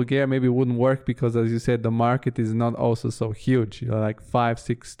also in Bulgaria maybe it wouldn't work, because as you said, the market is not also so huge, like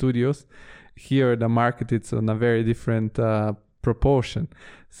 5-6 studios. Here the market is on a very different proportion.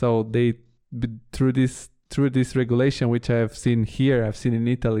 So they through this regulation, which I have seen here, I've seen in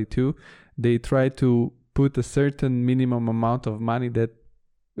Italy too, they try to put a certain minimum amount of money that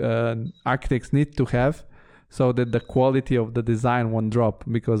architects need to have, so that the quality of the design won't drop,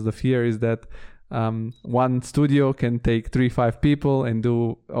 because the fear is that one studio can take 3-5 people and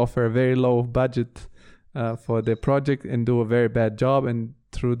offer a very low budget for the project and do a very bad job, and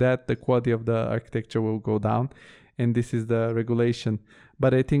through that the quality of the architecture will go down. And this is the regulation.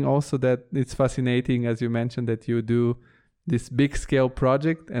 But I think also that it's fascinating, as you mentioned, that you do this big scale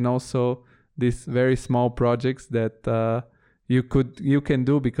project and also these very small projects that you can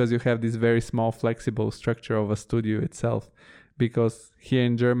do because you have this very small flexible structure of a studio itself. Because here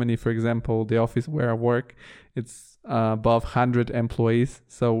in Germany, for example, the office where I work, it's above 100 employees,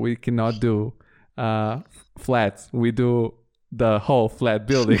 so we cannot do flats. We do the whole flat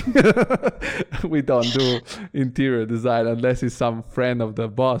building. We don't do interior design unless it's some friend of the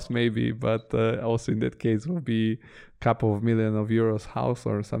boss, maybe, but also in that case would be a couple of million of euros house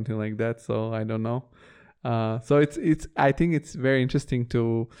or something like that. So I don't know. So it's I think it's very interesting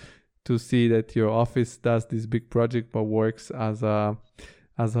to to see that your office does this big project but works as a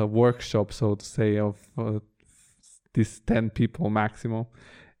workshop, so to say, of these 10 people maximum.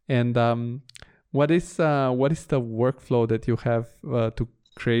 And what is the workflow that you have to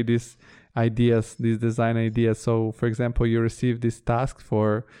create these ideas, these design ideas? So, for example, you receive this task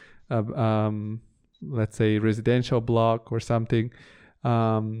for, let's say, residential block or something.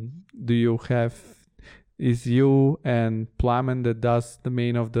 Do you have, is you and Plamen that does the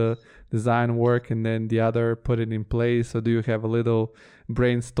main of the design work, and then the other put it in place? So do you have a little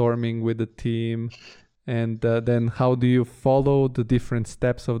brainstorming with the team? And then how do you follow the different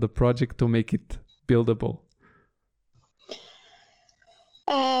steps of the project to make it buildable?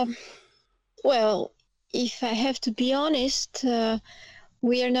 Well, if I have to be honest,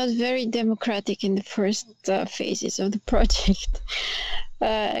 we are not very democratic in the first phases of the project,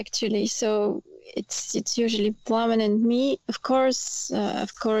 actually. So it's usually Plamen and me. Of course,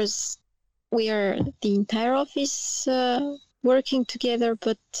 we are the entire office working together,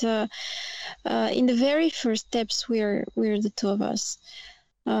 but in the very first steps, we're the two of us,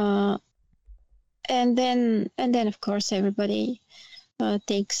 and then of course everybody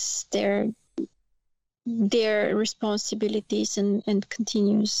takes their responsibilities and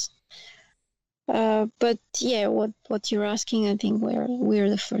continues. But yeah, what you're asking, I think we're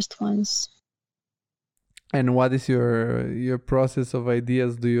the first ones. And what is your process of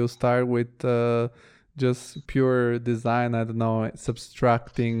ideas? Do you start with just pure design, I don't know,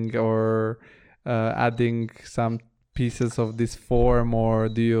 subtracting or adding some pieces of this form, or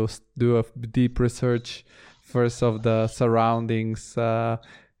do you do a deep research first of the surroundings?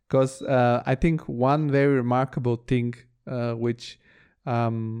 Because I think one very remarkable thing which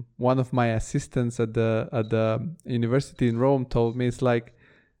one of my assistants at the university in Rome told me is like,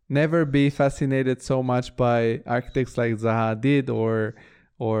 never be fascinated so much by architects like Zaha Hadid or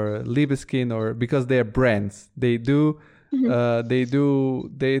Libeskind, or because they're brands. They're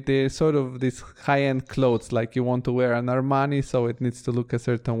sort of these high-end clothes, like you want to wear an Armani, so it needs to look a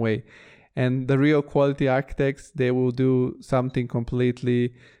certain way. And the real quality architects, they will do something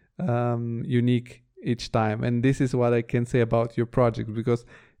completely unique each time. And this is what I can say about your project, because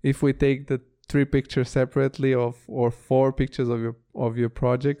if we take the 3 pictures separately or 4 pictures of your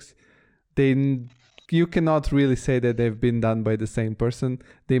projects, then you cannot really say that they've been done by the same person.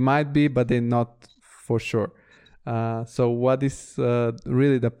 They might be, but they're not for sure. So what is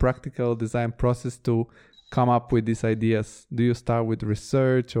really the practical design process to come up with these ideas? Do you start with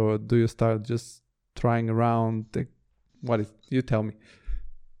research, or do you start just trying around? You tell me.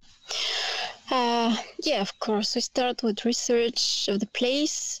 Yeah, of course. We start with research of the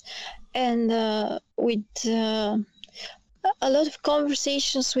place, and with a lot of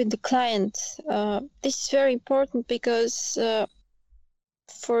conversations with the client. This is very important because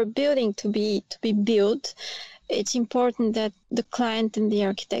for a building to be built, it's important that the client and the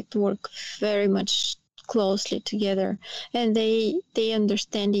architect work very much closely together, and they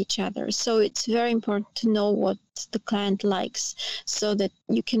understand each other. So it's very important to know what the client likes, so that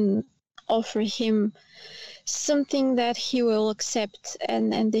you can offer him something that he will accept,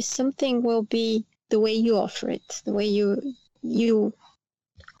 and this something will be the way you offer it, the way you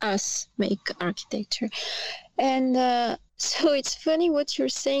us make architecture. And so it's funny what you're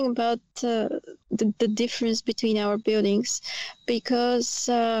saying about the difference between our buildings, because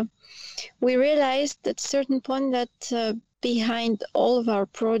we realized at a certain point that behind all of our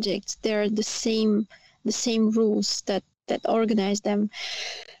projects there are the same rules that organize them.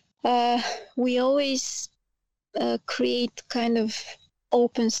 We always create kind of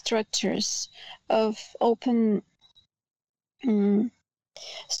open structures of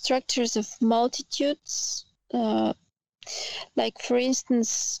structures of multitudes. Like for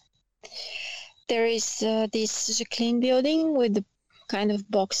instance, there is this Jacqueline building with the kind of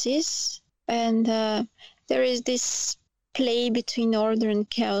boxes, and there is this play between order and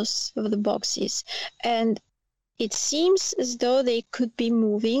chaos of the boxes, and it seems as though they could be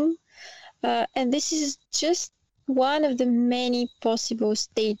moving, and this is just one of the many possible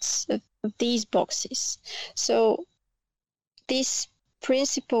states of these boxes. So this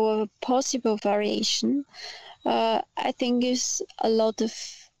principle of possible variation, I think, gives a lot of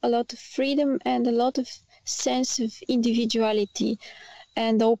freedom and a lot of sense of individuality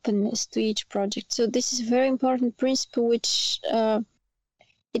and openness to each project. So this is a very important principle, which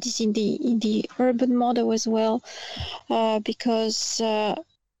it is in the urban model as well, because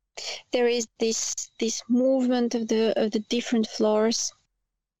there is this movement of the different floors,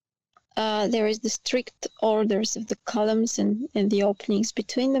 there is the strict orders of the columns and the openings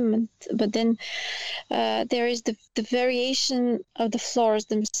between them, but then there is the variation of the floors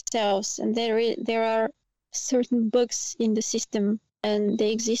themselves, and there are certain bugs in the system, and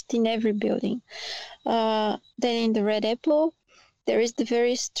they exist in every building. Then in the Red Apple, there is the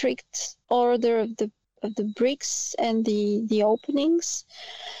very strict order of the bricks and the openings.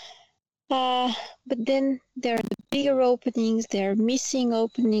 But then there are the bigger openings, there are missing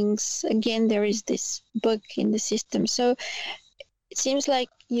openings. Again, there is this bug in the system. So it seems like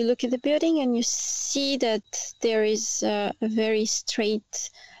you look at the building and you see that there is a very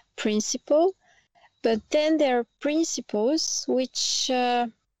straight principle, but then there are principles which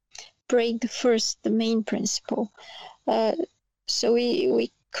break the main principle. So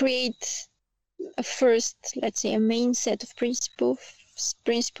we create a first, let's say, a main set of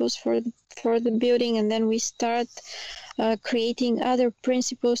principles for the building, and then we start creating other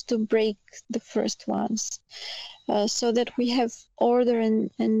principles to break the first ones, so that we have order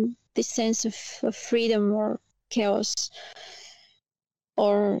and this sense of freedom or chaos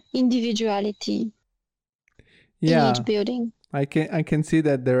or individuality in each building. I can see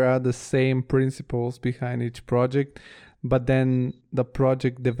that there are the same principles behind each project, but then the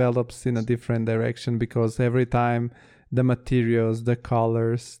project develops in a different direction because every time the materials, the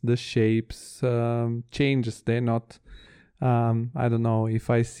colors, the shapes changes. They're not, I don't know, if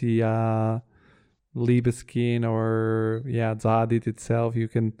I see Libeskind or Zadit itself, you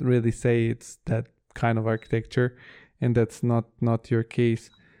can really say it's that kind of architecture, and that's not your case.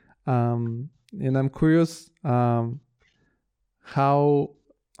 And I'm curious, how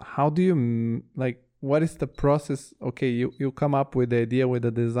do you what is the process? Okay, you come up with the idea, with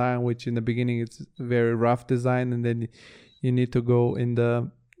the design, which in the beginning it's very rough design, and then you need to go in the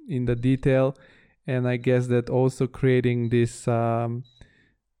detail. And I guess that also creating this,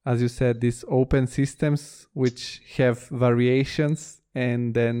 as you said, these open systems which have variations,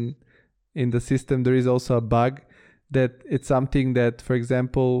 and then in the system there is also a bug that it's something that, for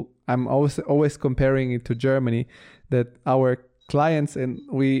example, I'm always comparing it to Germany, that our clients and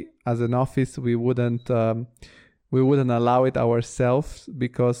we as an office, we wouldn't allow it ourselves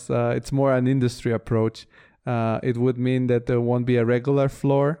because it's more an industry approach. It would mean that there won't be a regular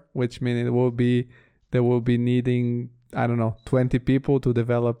floor, which means they will be needing, I don't know, 20 people to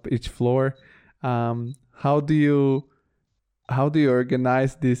develop each floor. How do you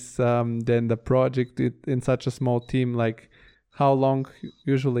organize this then the project in such a small team? Like, how long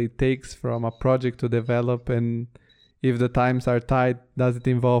usually it takes from a project to develop, and if the times are tight, does it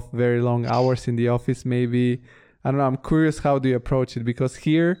involve very long hours in the office? Maybe, I don't know. I'm curious, how do you approach it? Because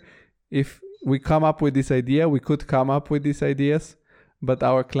here, if we come up with this idea, we could come up with these ideas, but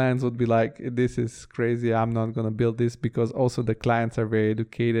our clients would be like, this is crazy, I'm not going to build this, because also the clients are very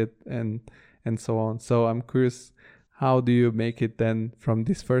educated and so on. So I'm curious, how do you make it then from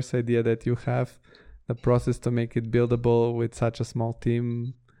this first idea that you have, the process to make it buildable with such a small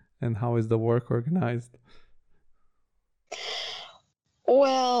team, and how is the work organized?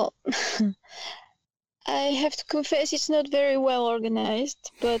 Well, I have to confess it's not very well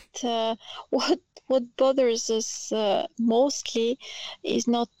organized, but what bothers us mostly is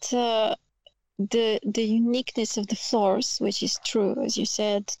not the uniqueness of the floors, which is true. As you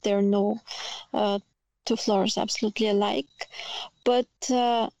said, there are no two floors absolutely alike, but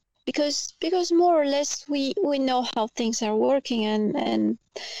because more or less we know how things are working, and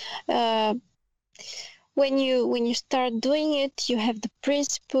when you start doing it, you have the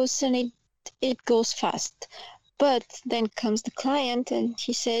principles, and it goes fast. But then comes the client and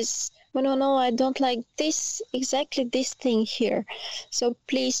he says, well, no, I don't like exactly this thing here, so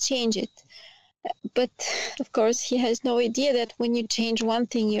please change it. But of course he has no idea that when you change one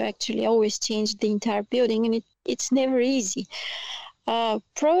thing, you actually always change the entire building, and it's never easy.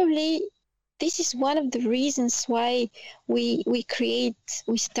 Probably this is one of the reasons why we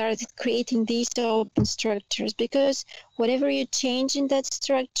started creating these open structures, because whatever you change in that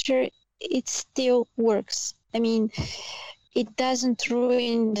structure, it still works. I mean, it doesn't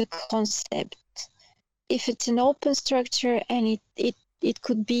ruin the concept. If it's an open structure and it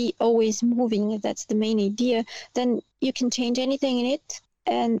could be always moving, that's the main idea, then you can change anything in it,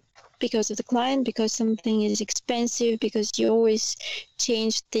 and because of the client, because something is expensive, because you always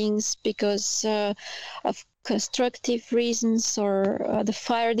change things because of constructive reasons, or the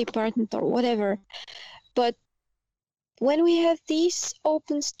fire department or whatever. But when we have these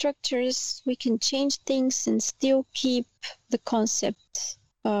open structures, we can change things and still keep the concept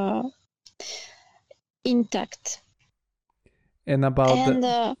intact. And about And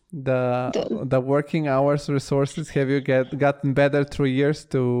the working hours resources, have you gotten better through years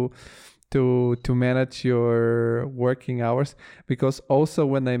to manage your working hours? Because also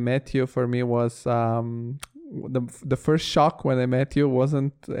when I met you, for me was the first shock when I met you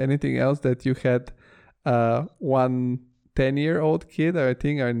wasn't anything else that you had one 10-year-old kid, or I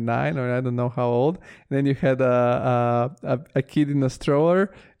think, or 9, or I don't know how old. And then you had a kid in a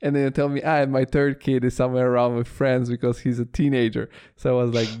stroller, and then you tell me, my third kid is somewhere around with friends because he's a teenager. So I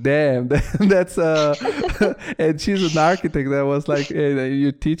was like, damn, that's and she's an architect. That was like,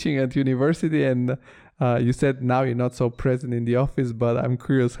 you're teaching at university, and you said now you're not so present in the office, but I'm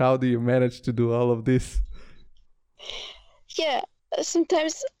curious, how do you manage to do all of this? yeah,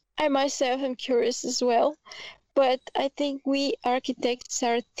 sometimes I myself am curious as well, but I think we architects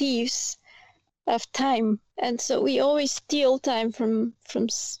are thieves of time, and so we always steal time from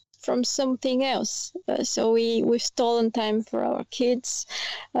something else. So we've stolen time for our kids,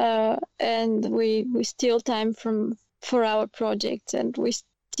 and we steal time for our projects, and we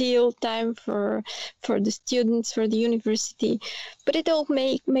steal time for the students, for the university. But it all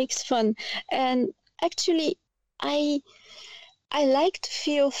makes fun, and actually, I like to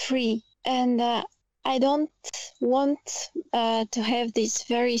feel free, and I don't want to have this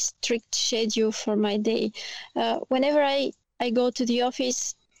very strict schedule for my day. Whenever I go to the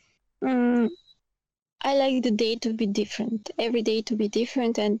office, I like the day to be different, every day to be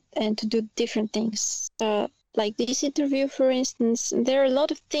different, and to do different things. Like this interview, for instance, there are a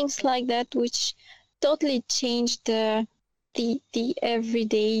lot of things like that which totally change the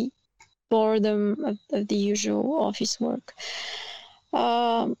everyday boredom of the usual office work.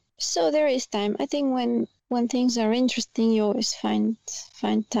 So there is time. I think when things are interesting, you always find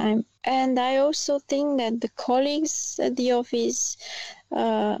time. And I also think that the colleagues at the office,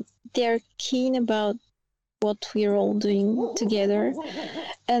 they're keen about what we're all doing together.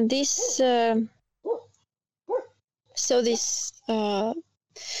 And this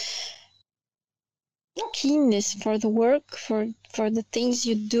keenness for the work, for the things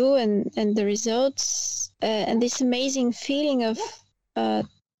you do, and the results, and this amazing feeling of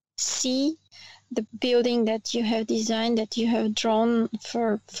see the building that you have designed, that you have drawn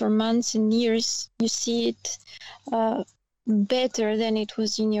for months and years. You see it better than it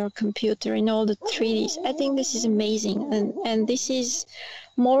was in your computer, in all the 3Ds. I think this is amazing, and this is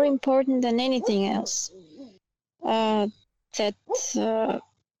more important than anything else that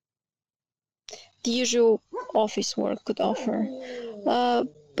the usual office work could offer.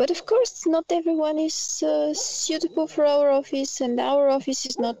 But of course, not everyone is suitable for our office, and our office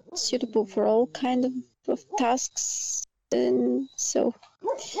is not suitable for all kind of tasks. And so,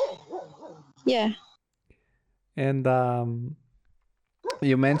 yeah. And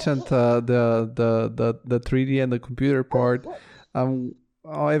you mentioned the 3D and the computer part.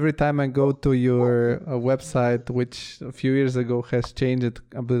 Every time I go to your website, which a few years ago has changed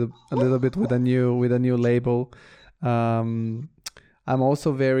a little bit with a new label, I'm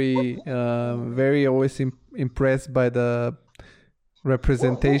also very always impressed by the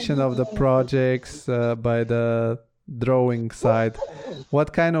representation of the projects, by the drawing side.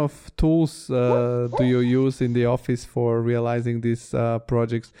 What kind of tools do you use in the office for realizing these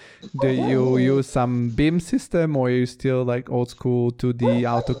projects? Do you use some BIM system, or are you still like old school 2D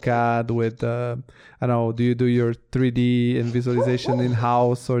AutoCAD with, I don't know, do you do your 3D and visualization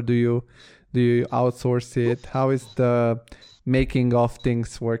in-house, or do you outsource it? How is the making of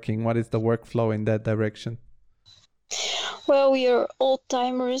things working? What is the workflow in that direction? Well, we are old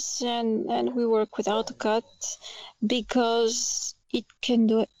timers, and we work with AutoCAD because it can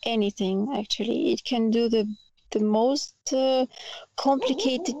do anything. Actually, it can do the most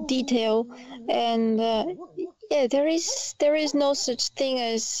complicated detail, and there is no such thing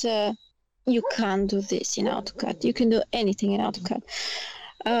as you can't do this in AutoCAD. You can do anything in AutoCAD.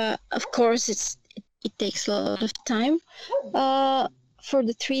 Of course, it takes a lot of time. For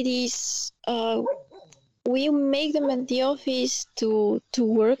the 3Ds, we make them at the office to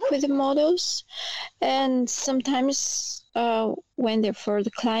work with the models, and sometimes when they're for the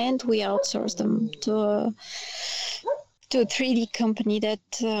client, we outsource them to a 3D company that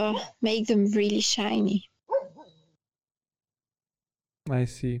make them really shiny. I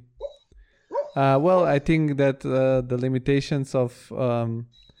see. Well, I think that the limitations of the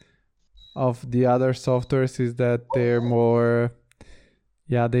other softwares is that they're more,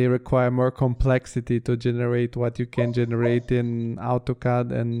 they require more complexity to generate what you can generate in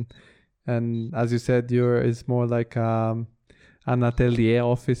AutoCAD, and as you said, is more like an atelier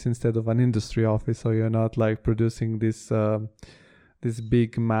office instead of an industry office. So you're not like producing this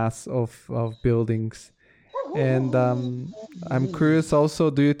big mass of buildings. And I'm curious also,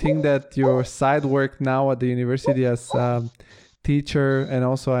 do you think that your side work now at the university as teacher, and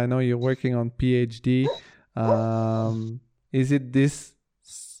also I know you're working on PhD, is it this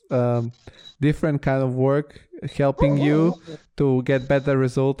different kind of work helping you to get better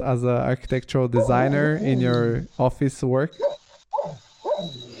result as an architectural designer in your office work?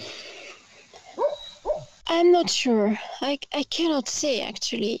 I'm not sure. I cannot say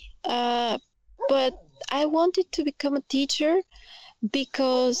actually. But I wanted to become a teacher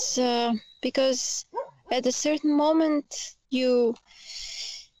because at a certain moment you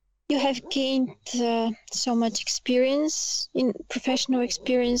have gained so much experience, in professional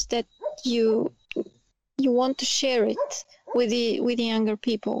experience, that you want to share it with the younger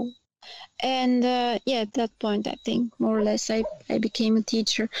people. And at that point, I think more or less I became a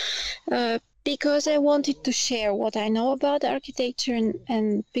teacher because I wanted to share what I know about architecture,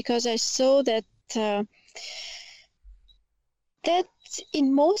 and because I saw that that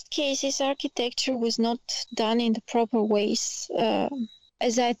in most cases architecture was not done in the proper ways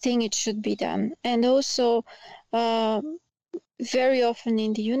as I think it should be done. And also very often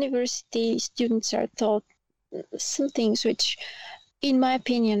in the university, students are taught some things which, in my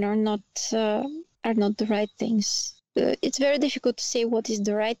opinion, are not the right things. It's very difficult to say what is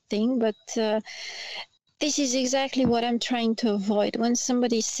the right thing, but this is exactly what I'm trying to avoid. When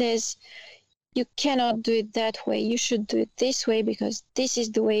somebody says, you cannot do it that way, you should do it this way because this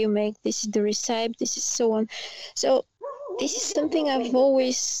is the way you make, this is the recipe, this is so on. So this is something I've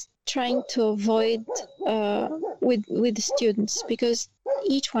always trying to avoid with the students, because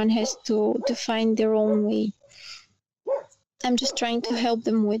each one has to find their own way. I'm just trying to help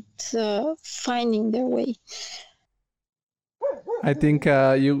them with finding their way. I think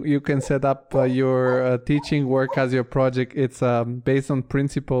you can set up your teaching work as your project. It's based on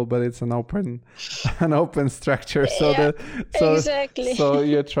principle, but it's an open structure. So exactly. So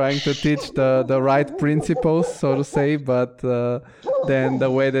you're trying to teach the right principles, so to say, but then the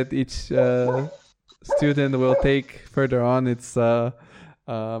way that each student will take further on, it's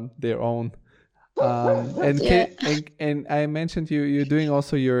their own. And I mentioned you're doing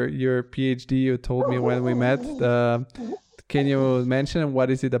also your PhD. You told me when we met. Can you mention what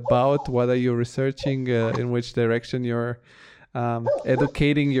is it about? What are you researching? In which direction you're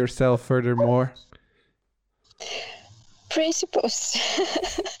educating yourself furthermore? Principles.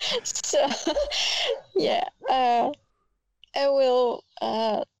 So I will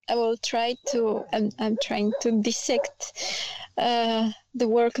try to. I'm trying to dissect the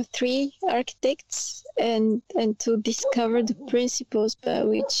work of three architects and to discover the principles by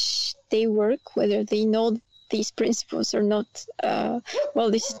which they work, whether they know these principles or not.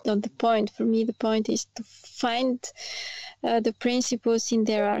 Well, this is not the point. For me, the point is to find the principles in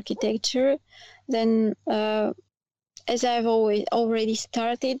their architecture. Then, as I've already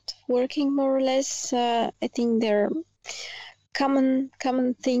started working more or less, I think there are common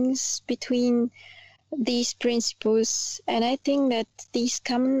things between these principles, and I think that these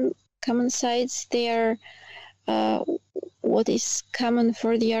common sides, they are what is common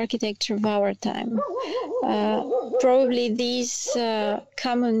for the architecture of our time. Probably these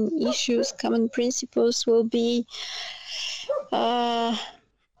common issues, common principles will be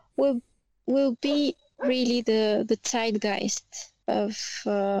really the zeitgeist of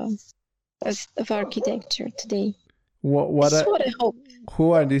architecture today. This is what I hope.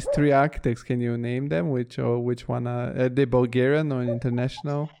 Who are these three architects? Can you name them? Which one are they? Bulgarian or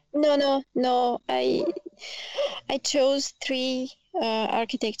international? No. I chose three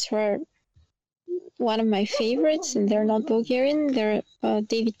architects who are one of my favorites, and they're not Bulgarian. They're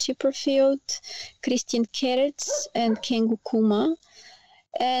David Chipperfield, Christian Keretz, and Kengo Kuma.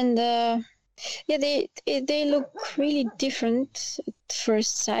 And they look really different at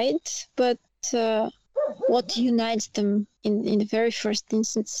first sight, but what unites them in the very first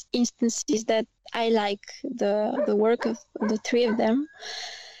instance is that I like the work of the three of them,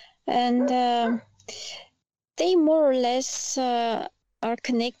 and they more or less are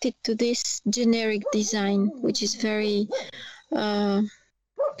connected to this generic design, which is very I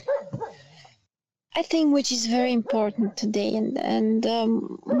think which is very important today, and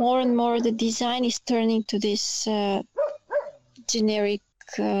more and more the design is turning to this generic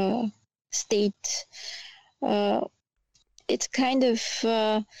state. It's kind of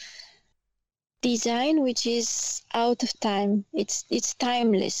design which is out of time. It's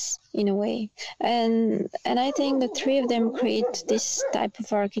timeless in a way, and I think the three of them create this type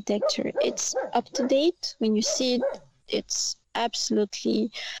of architecture. It's up to date when you see it. It's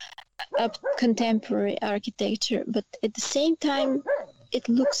absolutely up contemporary architecture, but at the same time it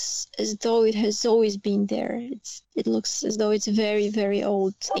looks as though it has always been there. It looks as though it's very, very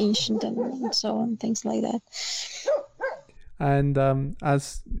old, ancient, and so on, things like that. And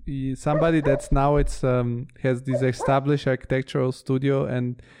as somebody that's now has this established architectural studio,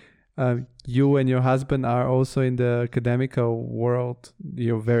 and you and your husband are also in the academical world,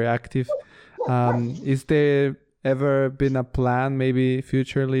 you're very active. Is there ever been a plan, maybe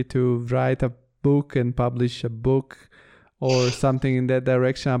futurely, to write a book and publish a book or something in that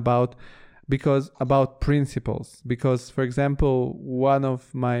direction about principles? Because, for example, one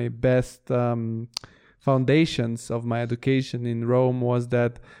of my best foundations of my education in Rome was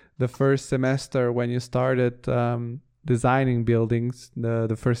that the first semester, when you started designing buildings,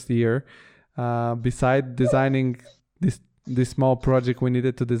 the first year, beside designing this small project we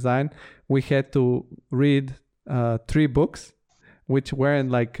needed to design, we had to read 3 books, which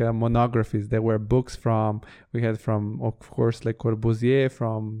weren't like monographies. They were books we had from, of course, Le Corbusier,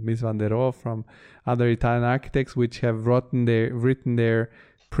 from Mies van der Rohe, from other Italian architects, which have written their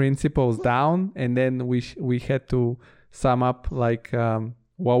principles down, and then we had to sum up like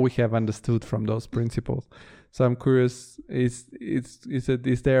what we have understood from those principles. So I'm curious, is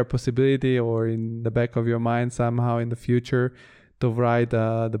there a possibility, or in the back of your mind somehow in the future, to write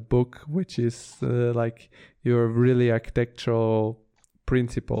the book, which is like your really architectural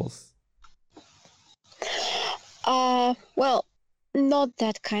principles? Well, not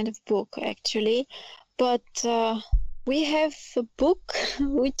that kind of book actually, but we have a book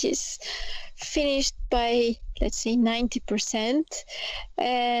which is finished by, let's say, 90%,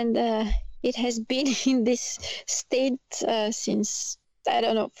 and it has been in this state since, I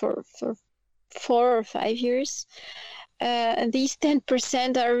don't know, for 4 or 5 years. And these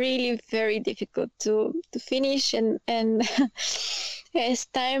 10% are really very difficult to finish, and as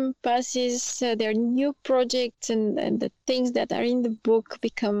time passes, there are new projects, and the things that are in the book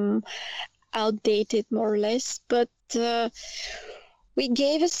become outdated, more or less. But we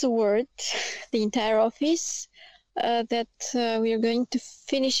gave us a word, the entire office, that we are going to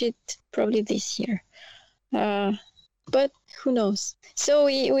finish it probably this year. But who knows? So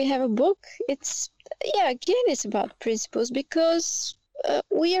we have a book. It's about principles, because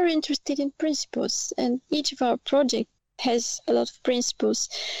we are interested in principles, and each of our projects has a lot of principles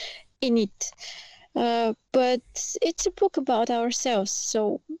in it. But it's a book about ourselves.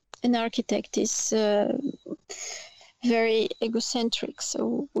 So an architect is very egocentric,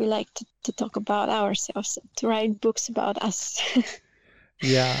 so we like to talk about ourselves, to write books about us.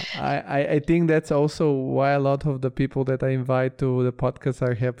 Yeah, I think that's also why a lot of the people that I invite to the podcast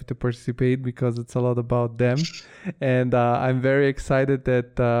are happy to participate, because it's a lot about them. And I'm very excited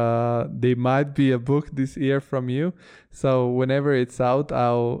that there might be a book this year from you. So whenever it's out,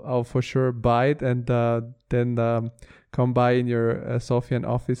 I'll for sure buy it, and then come by in your Sofian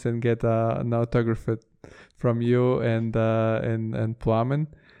office and get an autograph from you and Plamen.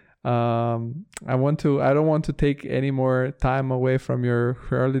 I don't want to take any more time away from your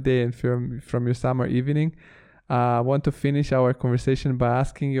holiday and from your summer evening. I want to finish our conversation by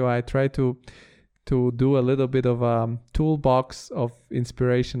asking you. I try to do a little bit of a toolbox of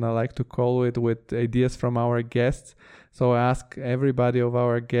inspiration, I like to call it, with ideas from our guests. So I ask everybody of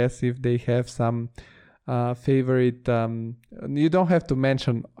our guests if they have some favorite, you don't have to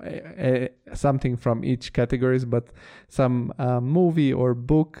mention something from each categories, but some movie or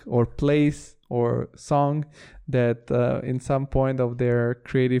book or place or song that in some point of their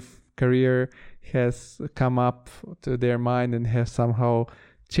creative career has come up to their mind and has somehow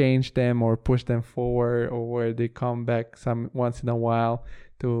changed them or pushed them forward, or where they come back once in a while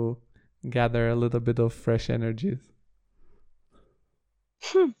to gather a little bit of fresh energies.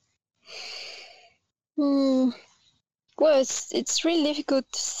 Well, it's really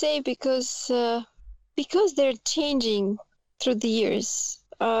difficult to say, because they're changing through the years.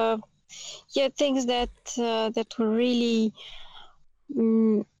 Things that were really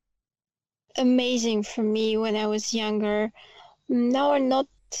amazing for me when I was younger now are not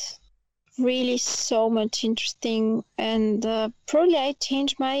really so much interesting, and probably I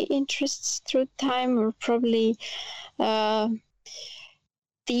changed my interests through time, or probably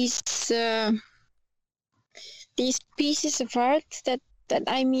these pieces of art that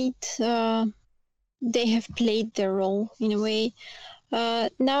I meet, they have played their role in a way.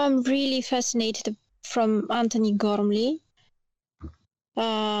 Now I'm really fascinated from Anthony Gormley.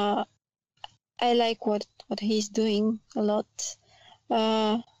 I like what he's doing a lot.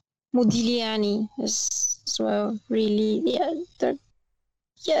 Modigliani as well, really.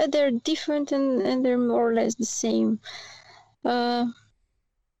 They're different, and they're more or less the same.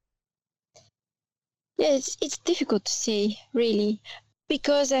 It's difficult to say, really.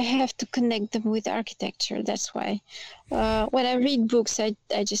 because I have to connect them with architecture. That's why. When I read books, I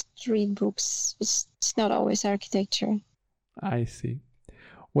just read books. It's not always architecture. I see.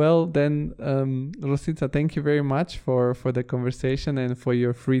 Well, then, Rositsa, thank you very much for the conversation and for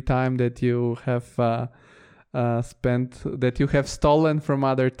your free time that you have spent, that you have stolen from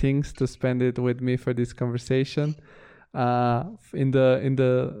other things to spend it with me for this conversation. In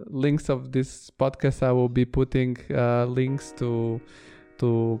the links of this podcast, I will be putting links to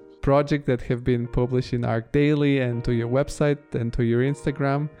projects that have been published in Arc Daily and to your website and to your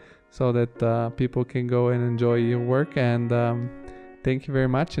Instagram, so that people can go and enjoy your work. And thank you very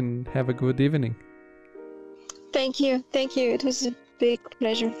much and have a good evening. Thank you. It was a big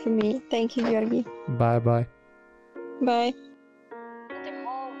pleasure for me. Thank you, Georgi. Bye. Bye. The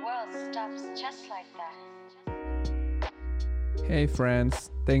whole world stops just like that. Hey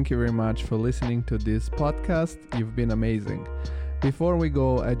friends, thank you very much for listening to this podcast. You've been amazing. Before we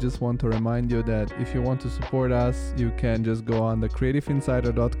go, I just want to remind you that if you want to support us, you can just go on the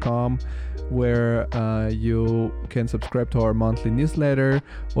creativeinsider.com, where you can subscribe to our monthly newsletter,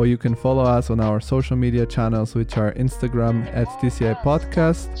 or you can follow us on our social media channels, which are Instagram at TCI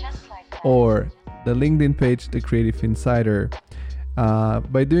Podcast, or the LinkedIn page, The Creative Insider.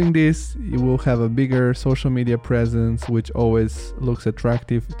 By doing this, you will have a bigger social media presence, which always looks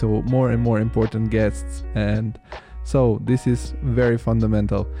attractive to more and more important guests. And so this is very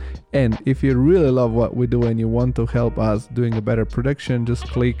fundamental. And if you really love what we do and you want to help us doing a better production, just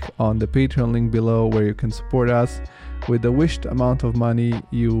click on the Patreon link below, where you can support us with the wished amount of money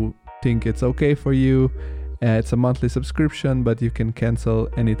you think it's okay for you. It's a monthly subscription, but you can cancel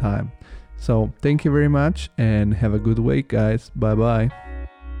anytime. So thank you very much and have a good week, guys. Bye bye.